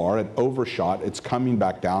too far, it overshot, it's coming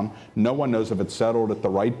back down. No one knows if it's settled at the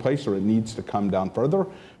right place or it needs to come down further.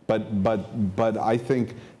 But I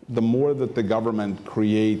think the more that the government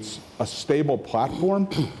creates a stable platform,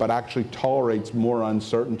 but actually tolerates more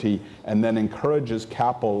uncertainty and then encourages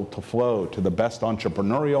capital to flow to the best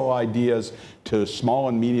entrepreneurial ideas, to small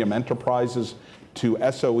and medium enterprises, to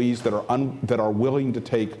SOEs that are willing to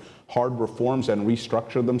take hard reforms and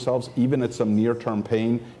restructure themselves, even at some near-term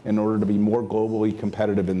pain, in order to be more globally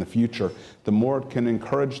competitive in the future. The more it can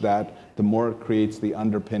encourage that, the more it creates the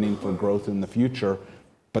underpinning for growth in the future.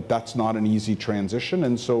 But that's not an easy transition,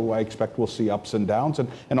 and so I expect we'll see ups and downs,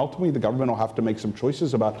 and ultimately the government will have to make some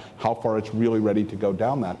choices about how far it's really ready to go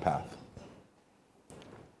down that path.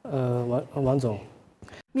 Wang Zong.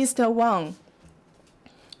 Mr. Wang,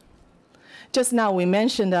 just now we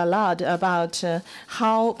mentioned a lot about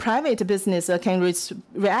how private business can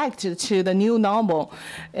react to the new normal.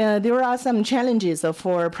 There are some challenges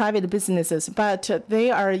for private businesses, but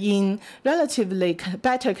they are in relatively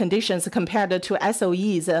better conditions compared to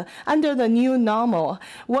SOEs. Under the new normal,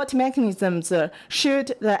 what mechanisms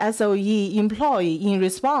should the SOE employ in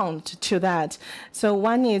response to that? So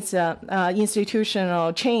one is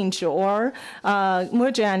institutional change or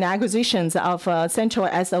merger and acquisitions of central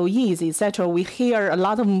SOEs, etc. We hear a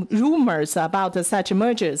lot of rumors about such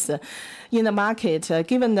mergers in the market.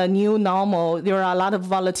 Given the new normal, there are a lot of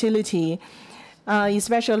volatility,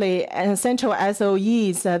 especially central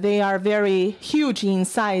SOEs. They are very huge in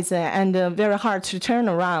size and very hard to turn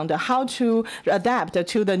around. How to adapt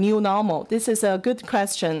to the new normal? This is a good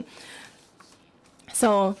question.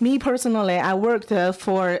 So me personally, I worked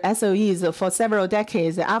for SOEs for several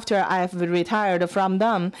decades. After I've retired from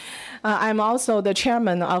them, I'm also the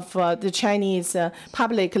chairman of the Chinese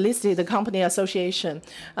Public Listed Company Association.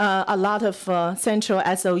 A lot of central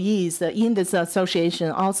SOEs in this association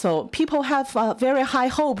also. People have very high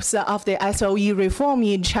hopes of the SOE reform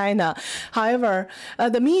in China. However,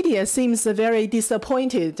 the media seems very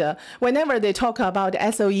disappointed. Whenever they talk about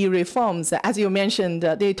SOE reforms, as you mentioned,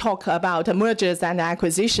 they talk about mergers and and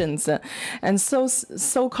acquisitions. And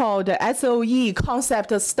so-called SOE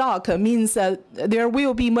concept stock means there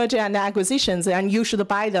will be merger and acquisitions, and you should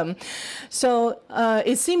buy them. So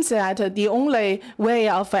it seems that the only way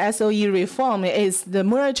of SOE reform is the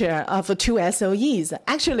merger of two SOEs.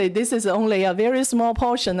 Actually, this is only a very small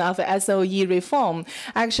portion of SOE reform.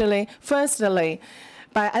 Actually, firstly,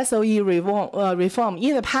 by SOE reform,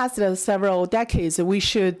 in the past several decades, we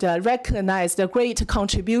should recognize the great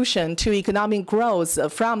contribution to economic growth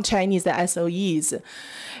from Chinese SOEs.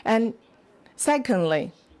 And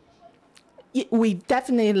secondly, we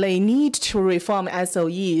definitely need to reform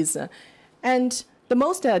SOEs. And the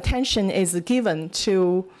most attention is given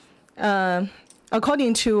to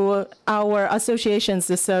according to our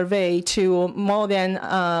association's survey to more than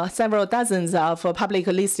several dozens of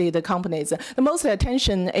publicly listed companies, the most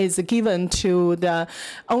attention is given to the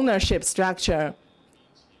ownership structure.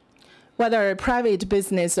 Whether private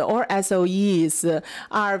business or SOEs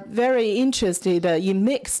are very interested in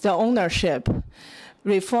mixed ownership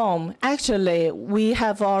reform. Actually, we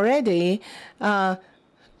have already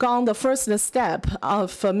gone the first step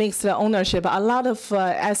of mixed ownership. A lot of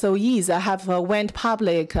SOEs have went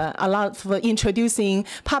public, a lot of introducing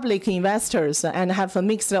public investors and have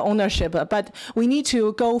mixed ownership, but we need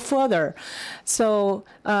to go further. So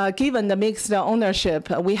given the mixed ownership,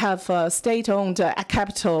 we have state-owned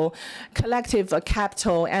capital, collective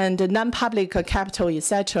capital, and non-public capital,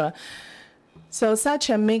 etc. So such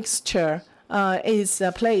a mixture is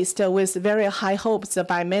placed with very high hopes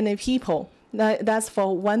by many people. That's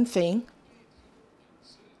for one thing.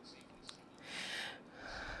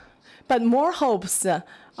 But more hopes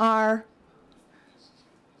are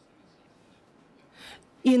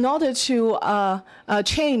in order to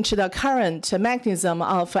change the current mechanism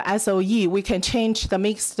of SOE, we can change the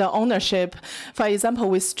mixed ownership. For example,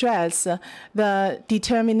 we stress the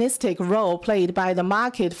deterministic role played by the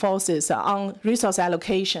market forces on resource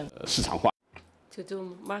allocation. To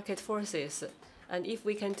do market forces. And if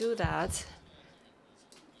we can do that,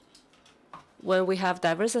 when we have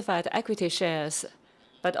diversified equity shares,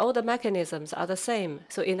 but all the mechanisms are the same.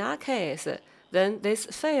 So in our case, then this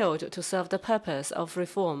failed to serve the purpose of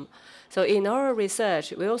reform. So in our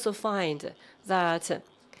research, we also find that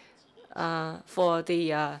for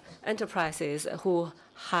the enterprises who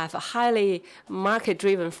have highly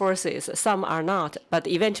market-driven forces, some are not, but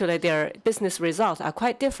eventually their business results are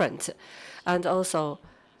quite different. And also,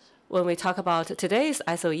 when we talk about today's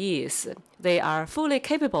SOEs, they are fully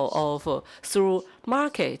capable of, through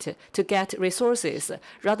market, to get resources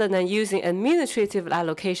rather than using administrative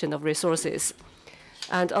allocation of resources.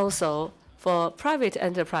 And also, for private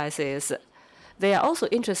enterprises, they are also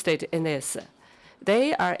interested in this.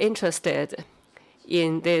 They are interested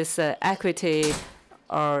in this equity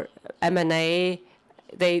or M&A.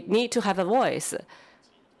 They need to have a voice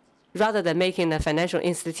rather than making a financial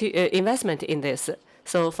investment in this.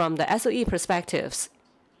 So from the SOE perspectives,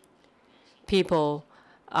 people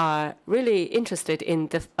are really interested in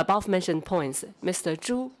the above-mentioned points. Mr.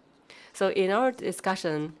 Zhu, so in our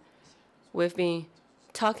discussion, we've been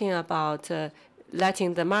talking about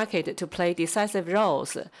letting the market to play decisive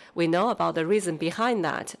roles. We know about the reason behind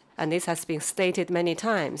that, and this has been stated many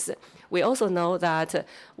times. We also know that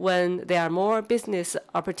when there are more business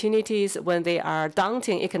opportunities, when there are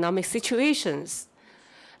daunting economic situations,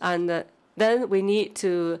 and then we need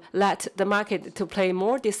to let the market to play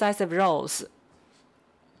more decisive roles.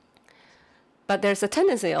 But there's a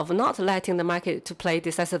tendency of not letting the market to play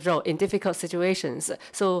decisive role in difficult situations.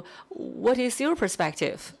 So what is your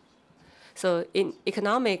perspective? So in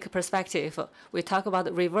economic perspective, we talk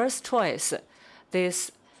about reverse choice.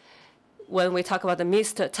 This, when we talk about the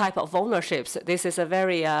mixed type of ownerships, this is a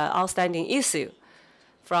very outstanding issue.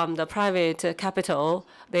 From the private capital,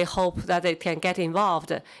 they hope that they can get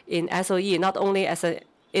involved in SOE, not only as an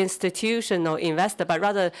institutional investor, but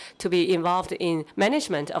rather to be involved in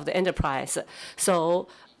management of the enterprise. So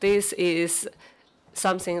this is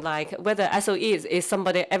something like whether SOE is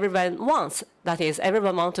somebody everyone wants, that is,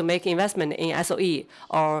 everyone wants to make investment in SOE,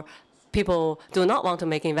 or people do not want to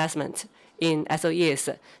make investment in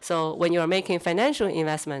SOEs. So when you're making financial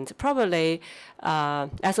investment, probably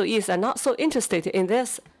SOEs are not so interested in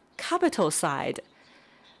this capital side.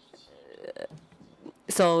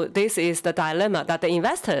 So this is the dilemma, that the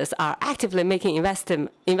investors are actively making investment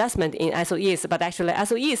in SOEs, but actually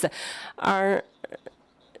SOEs are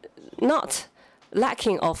not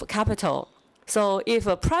lacking of capital. So if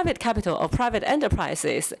a private capital or private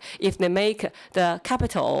enterprises, if they make the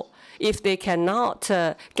capital, if they cannot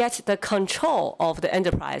get the control of the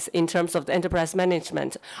enterprise in terms of the enterprise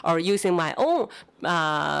management, or using my own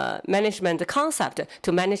management concept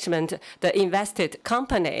to management the invested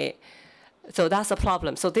company, so that's a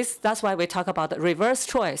problem. So that's why we talk about the reverse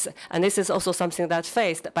choice. And this is also something that's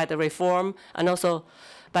faced by the reform and also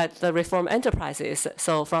by the reform enterprises.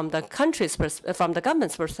 So from the country's, from the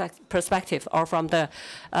government's perspective, or from the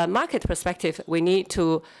market perspective, we need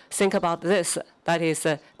to think about this. That is,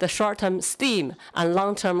 the short-term steam and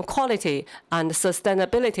long-term quality and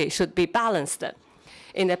sustainability should be balanced.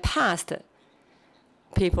 In the past,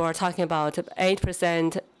 people are talking about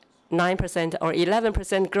 8%, 9% or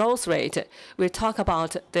 11% growth rate. We talk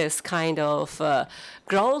about this kind of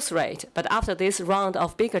growth rate, but after this round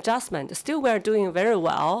of big adjustment, still we're doing very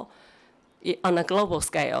well on a global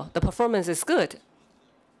scale. The performance is good.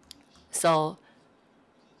 So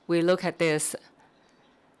we look at this.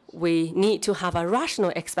 We need to have a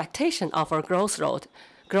rational expectation of our growth rate.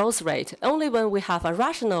 Only when we have a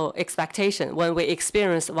rational expectation, when we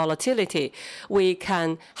experience volatility, we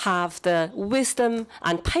can have the wisdom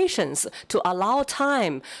and patience to allow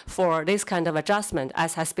time for this kind of adjustment.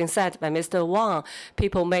 As has been said by Mr. Wang,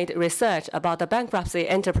 people made research about the bankruptcy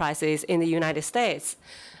enterprises in the United States.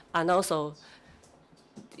 And also,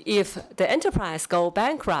 if the enterprise go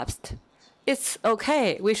bankrupt, it's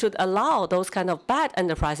okay. We should allow those kind of bad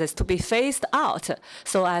enterprises to be phased out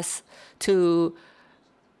so as to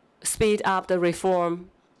speed up the reform.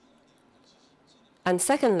 And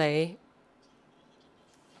secondly,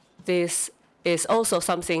 this is also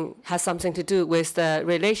has something to do with the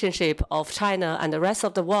relationship of China and the rest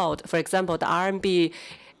of the world. For example, the RMB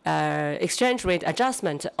exchange rate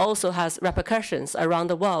adjustment also has repercussions around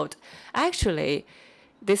the world. Actually,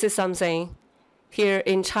 this is something here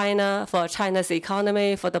in China, for China's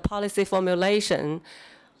economy, for the policy formulation.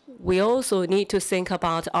 We also need to think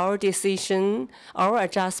about our decision, our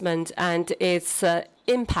adjustment, and its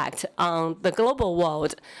impact on the global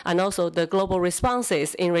world, and also the global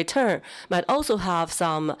responses in return might also have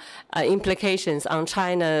some implications on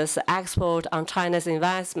China's export, on China's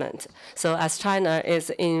investment. So as China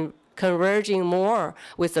is converging more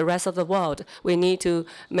with the rest of the world, we need to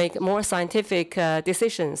make more scientific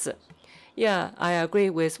decisions. Yeah, I agree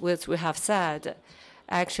with what we have said.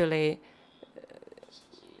 Actually,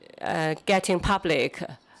 getting public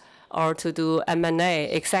or to do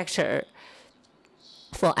M&A, etc.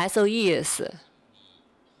 For SOEs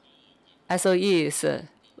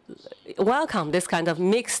welcome this kind of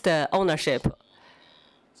mixed ownership.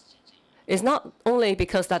 It's not only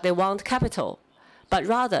because that they want capital, but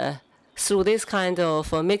rather through this kind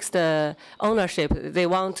of mixed ownership, they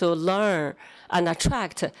want to learn and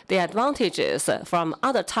attract the advantages from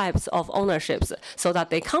other types of ownerships so that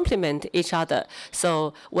they complement each other.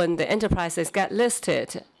 So when the enterprises get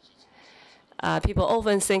listed, people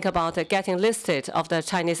often think about getting listed of the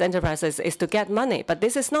Chinese enterprises is to get money. But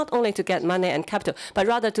this is not only to get money and capital, but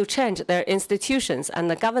rather to change their institutions and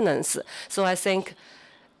the governance. So I think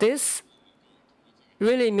this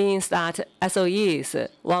really means that SOEs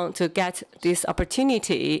want to get this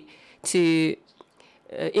opportunity to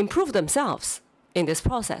improve themselves in this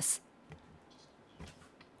process.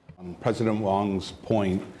 On President Wang's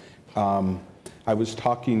point, I was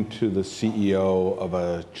talking to the CEO of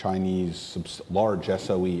a Chinese large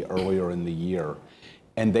SOE earlier in the year,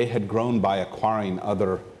 and they had grown by acquiring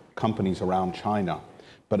other companies around China.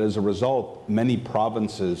 But as a result, many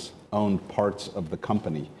provinces owned parts of the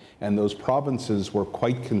company, and those provinces were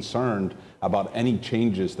quite concerned about any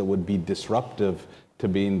changes that would be disruptive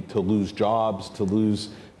to lose jobs, to lose,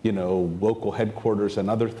 local headquarters and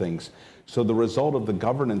other things. So the result of the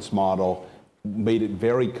governance model made it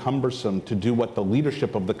very cumbersome to do what the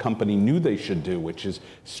leadership of the company knew they should do, which is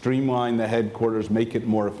streamline the headquarters, make it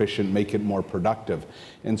more efficient, make it more productive.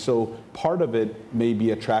 And so part of it may be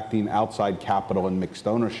attracting outside capital and mixed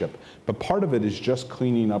ownership, but part of it is just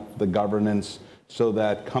cleaning up the governance so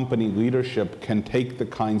that company leadership can take the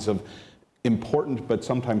kinds of important but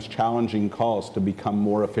sometimes challenging calls to become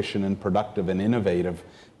more efficient and productive and innovative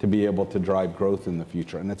to be able to drive growth in the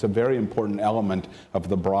future. And it's a very important element of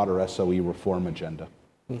the broader SOE reform agenda.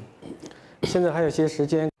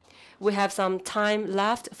 We have some time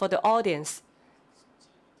left for the audience.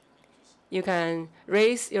 You can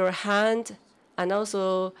raise your hand and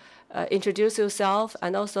also introduce yourself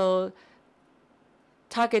and also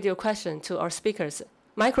target your question to our speakers.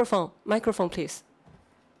 Microphone, please.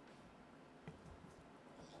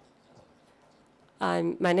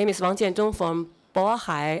 My name is Wang from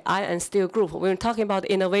Bohai Iron and Steel Group, when we're talking about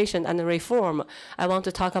innovation and reform, I want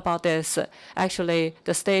to talk about this. Actually,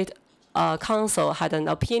 the State Council had an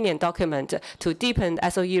opinion document to deepen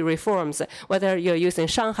SOE reforms, whether you're using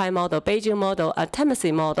Shanghai model, Beijing model, or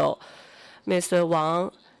Tennessee model. Mr.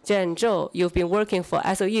 Wang, Jianzhou, you've been working for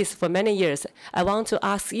SOEs for many years. I want to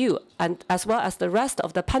ask you, and as well as the rest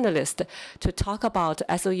of the panelists, to talk about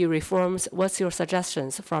SOE reforms. What's your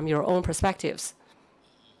suggestions from your own perspectives?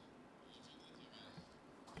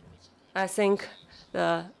 I think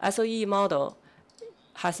the SOE model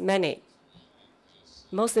has many.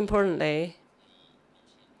 Most importantly,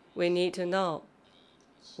 we need to know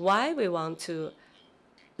why we want to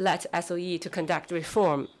let SOE to conduct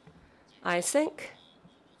reform. I think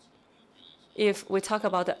if we talk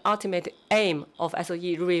about the ultimate aim of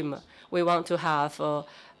SOE RIM, we want to have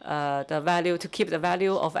the value, to keep the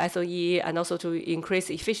value of SOE and also to increase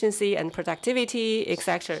efficiency and productivity,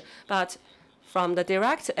 etc. But from the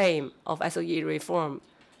direct aim of SOE reform,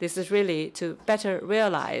 this is really to better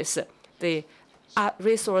realize the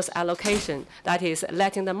resource allocation, that is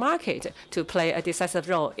letting the market to play a decisive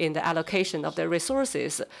role in the allocation of the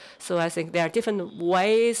resources. So I think there are different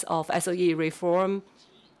ways of SOE reform.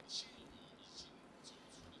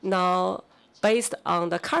 Now, based on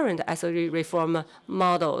the current SOE reform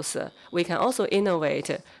models, we can also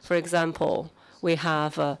innovate. For example, we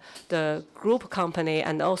have the group company,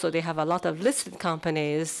 and also they have a lot of listed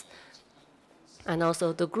companies, and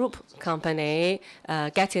also the group company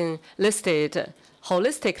getting listed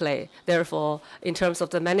holistically. Therefore, in terms of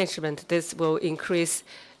the management, this will increase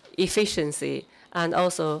efficiency. And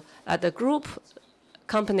also at the group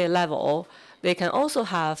company level, they can also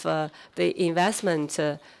have the investment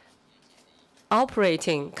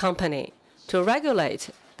operating company to regulate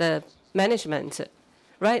the management.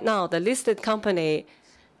 Right now, the listed company,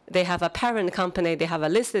 they have a parent company, they have a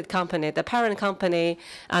listed company, the parent company,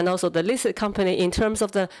 and also the listed company in terms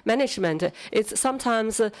of the management. It's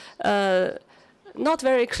sometimes not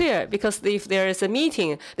very clear, because if there is a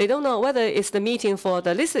meeting, they don't know whether it's the meeting for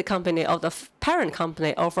the listed company or the parent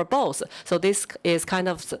company or for both. So this is kind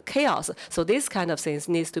of chaos. So this kind of things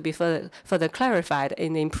needs to be further clarified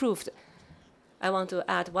and improved. I want to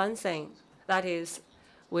add one thing. That is,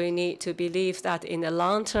 we need to believe that in the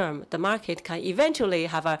long term, the market can eventually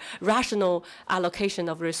have a rational allocation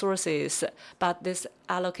of resources, but this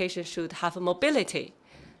allocation should have mobility.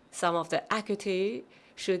 Some of the equity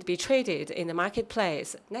should be traded in the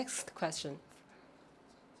marketplace. Next question.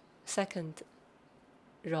 Second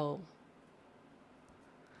row.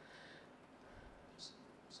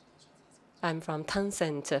 I'm from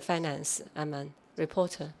Tencent Finance. I'm a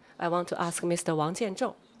reporter. I want to ask Mr. Wang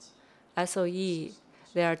Jianzhou. SOE,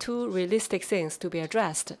 there are two realistic things to be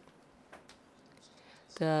addressed.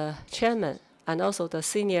 The chairman and also the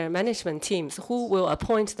senior management teams, who will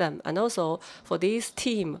appoint them? And also for this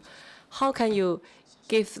team, how can you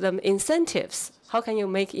give them incentives? How can you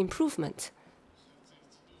make improvement?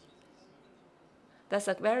 That's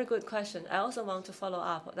a very good question. I also want to follow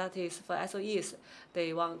up. That is, for SOEs,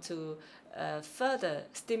 they want to further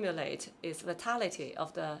stimulate its vitality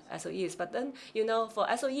of the SOEs. But then, you know, for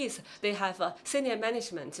SOEs, they have senior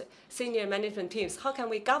management teams. How can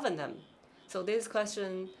we govern them? So this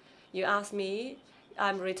question you asked me,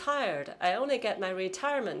 I'm retired. I only get my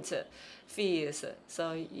retirement fees,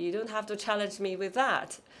 so you don't have to challenge me with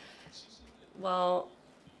that. Well,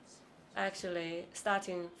 actually,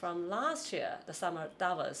 starting from last year, the summer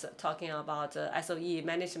Davos, talking about SOE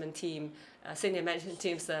management team, senior management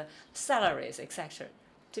teams' salaries, etc.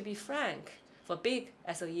 To be frank, for big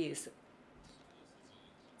SOEs,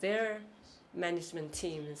 their management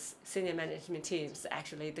teams, senior management teams,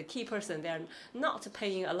 actually the key person, they're not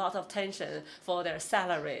paying a lot of attention for their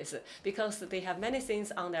salaries, because they have many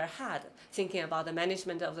things on their head, thinking about the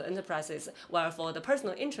management of the enterprises, while for the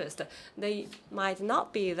personal interest, they might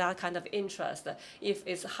not be that kind of interest. If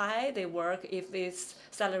it's high, they work. If this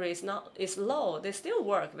salary is low, they still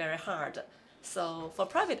work very hard. So for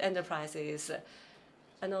private enterprises,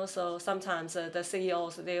 and also sometimes the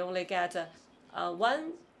CEOs, they only get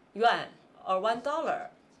 1 yuan or $1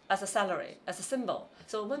 as a salary, as a symbol.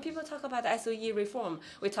 So when people talk about SOE reform,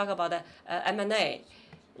 we talk about M&A.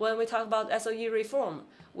 When we talk about SOE reform,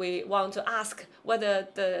 we want to ask whether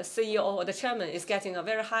the CEO or the chairman is getting a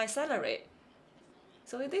very high salary.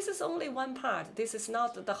 So this is only one part. This is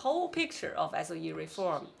not the whole picture of SOE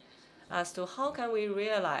reform. As to how can we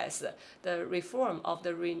realize the reform of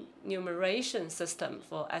the remuneration system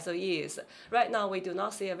for SOEs. Right now, we do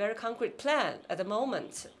not see a very concrete plan at the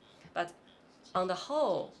moment. But on the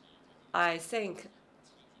whole, I think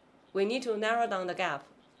we need to narrow down the gap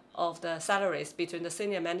of the salaries between the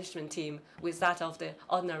senior management team with that of the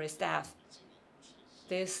ordinary staff.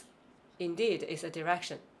 This indeed is a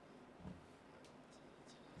direction.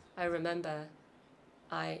 I remember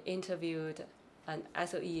I interviewed an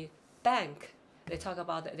SOE bank. They talk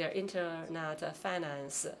about their internet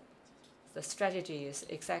finance, the strategies,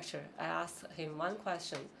 etc. I asked him one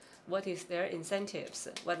question: what is their incentives?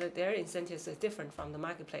 Whether their incentives is different from the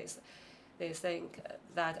marketplace. They think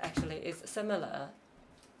that actually it's similar.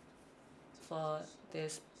 For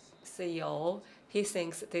this CEO, he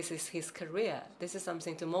thinks this is his career. This is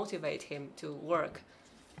something to motivate him to work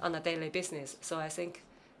on a daily business. So I think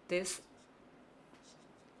this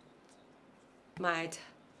might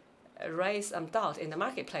raise some doubt in the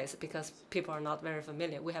marketplace because people are not very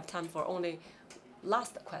familiar. We have time for only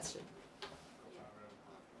last question.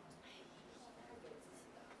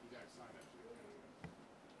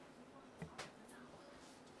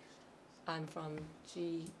 I'm from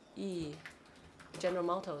GE, General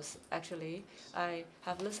Motors. Actually, I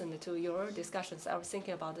have listened to your discussions. I was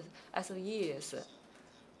thinking about the SOEs,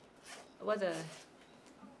 whether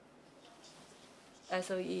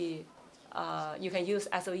SOE, you can use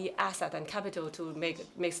SOE asset and capital to make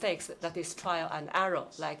mistakes. That is trial and error,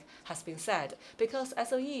 like has been said. Because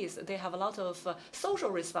SOEs, they have a lot of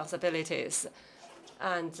social responsibilities.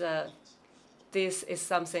 And this is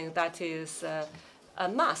something that is a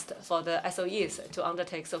must for the SOEs to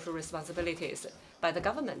undertake social responsibilities by the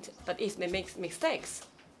government. But if they make mistakes,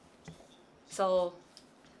 so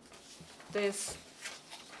this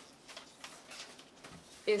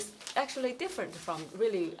is actually different from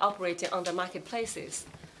really operating on the marketplaces.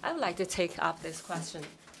 I would like to take up this question.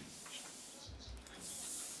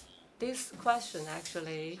 This question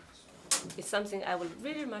actually is something I would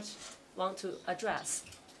really much want to address.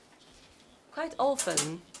 Quite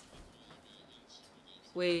often,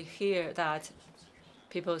 we hear that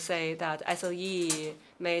people say that SOE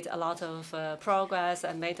made a lot of progress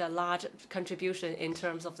and made a large contribution in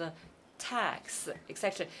terms of the tax,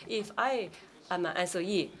 etc. If I am an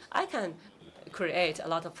SOE, I can create a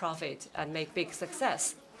lot of profit and make big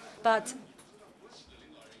success. But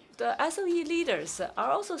the SOE leaders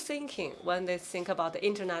are also thinking, when they think about the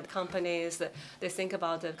internet companies, they think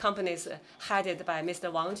about the companies headed by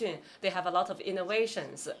Mr. Wang, they have a lot of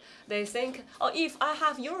innovations. They think, oh, if I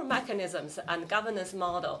have your mechanisms and governance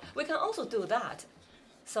model, we can also do that.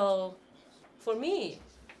 So for me,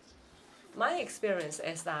 my experience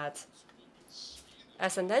is that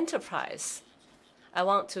as an enterprise, I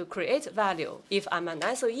want to create value. If I'm an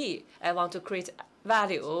SOE, I want to create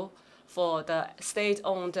value for the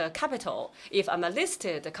state-owned capital. If I'm a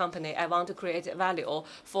listed company, I want to create value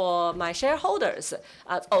for my shareholders.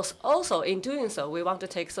 Also, in doing so, we want to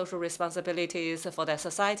take social responsibilities for the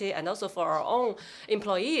society and also for our own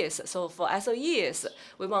employees. So for SOEs,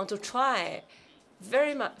 we want to try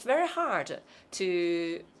very hard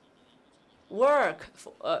to work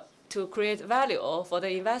to create value for the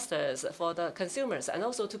investors, for the consumers, and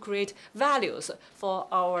also to create values for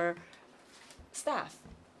our staff.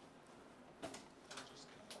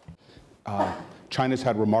 China's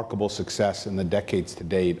had remarkable success in the decades to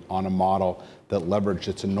date on a model that leveraged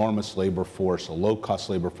its enormous labor force, a low-cost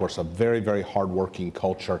labor force, a very, very hard-working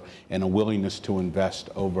culture, and a willingness to invest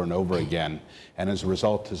over and over again. And as a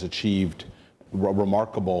result, has achieved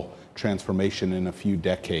remarkable transformation in a few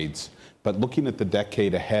decades. But looking at the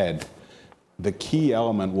decade ahead, the key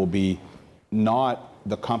element will be not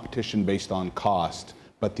the competition based on cost,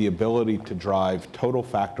 but the ability to drive total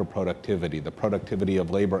factor productivity, the productivity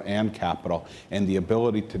of labor and capital, and the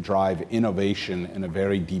ability to drive innovation in a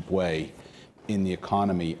very deep way in the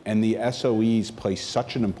economy. And the SOEs play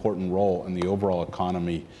such an important role in the overall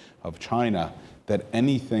economy of China that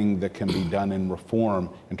anything that can be done in reform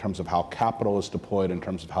in terms of how capital is deployed, in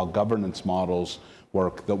terms of how governance models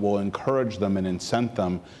work, that will encourage them and incent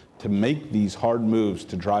them to make these hard moves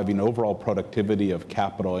to driving overall productivity of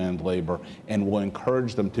capital and labor, and will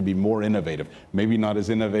encourage them to be more innovative. Maybe not as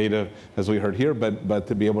innovative as we heard here, but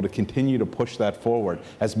to be able to continue to push that forward.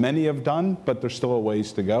 As many have done, but there's still a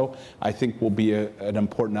ways to go, I think will be an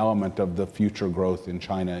important element of the future growth in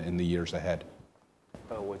China in the years ahead.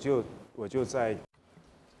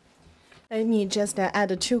 Let me just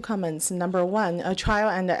add two comments. Number one, a trial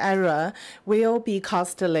and error will be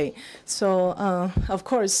costly. So, of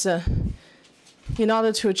course, in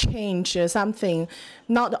order to change something,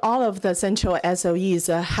 not all of the central SOEs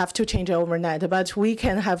have to change overnight, but we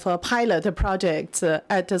can have a pilot project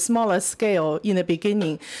at a smaller scale in the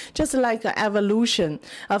beginning. Just like the evolution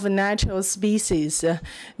of natural species,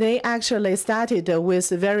 they actually started with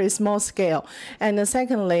very small scale. And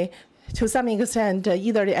secondly, to some extent,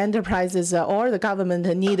 either the enterprises or the government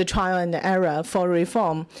need trial and error for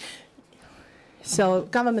reform. So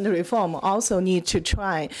government reform also need to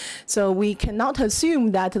try. So we cannot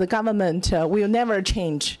assume that the government will never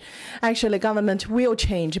change. Actually, government will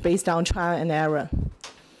change based on trial and error.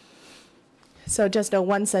 So just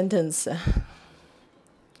one sentence.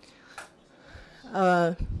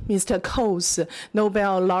 Mr. Koh's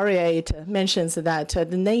Nobel laureate mentions that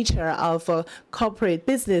the nature of corporate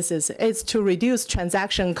businesses is to reduce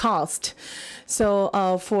transaction cost.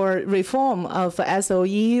 So for reform of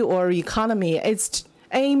SOE or economy, it's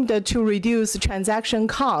aimed to reduce transaction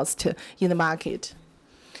cost in the market.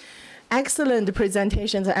 Excellent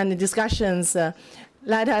presentations and discussions.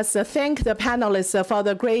 Let us thank the panelists for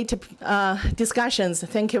the great discussions.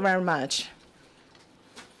 Thank you very much.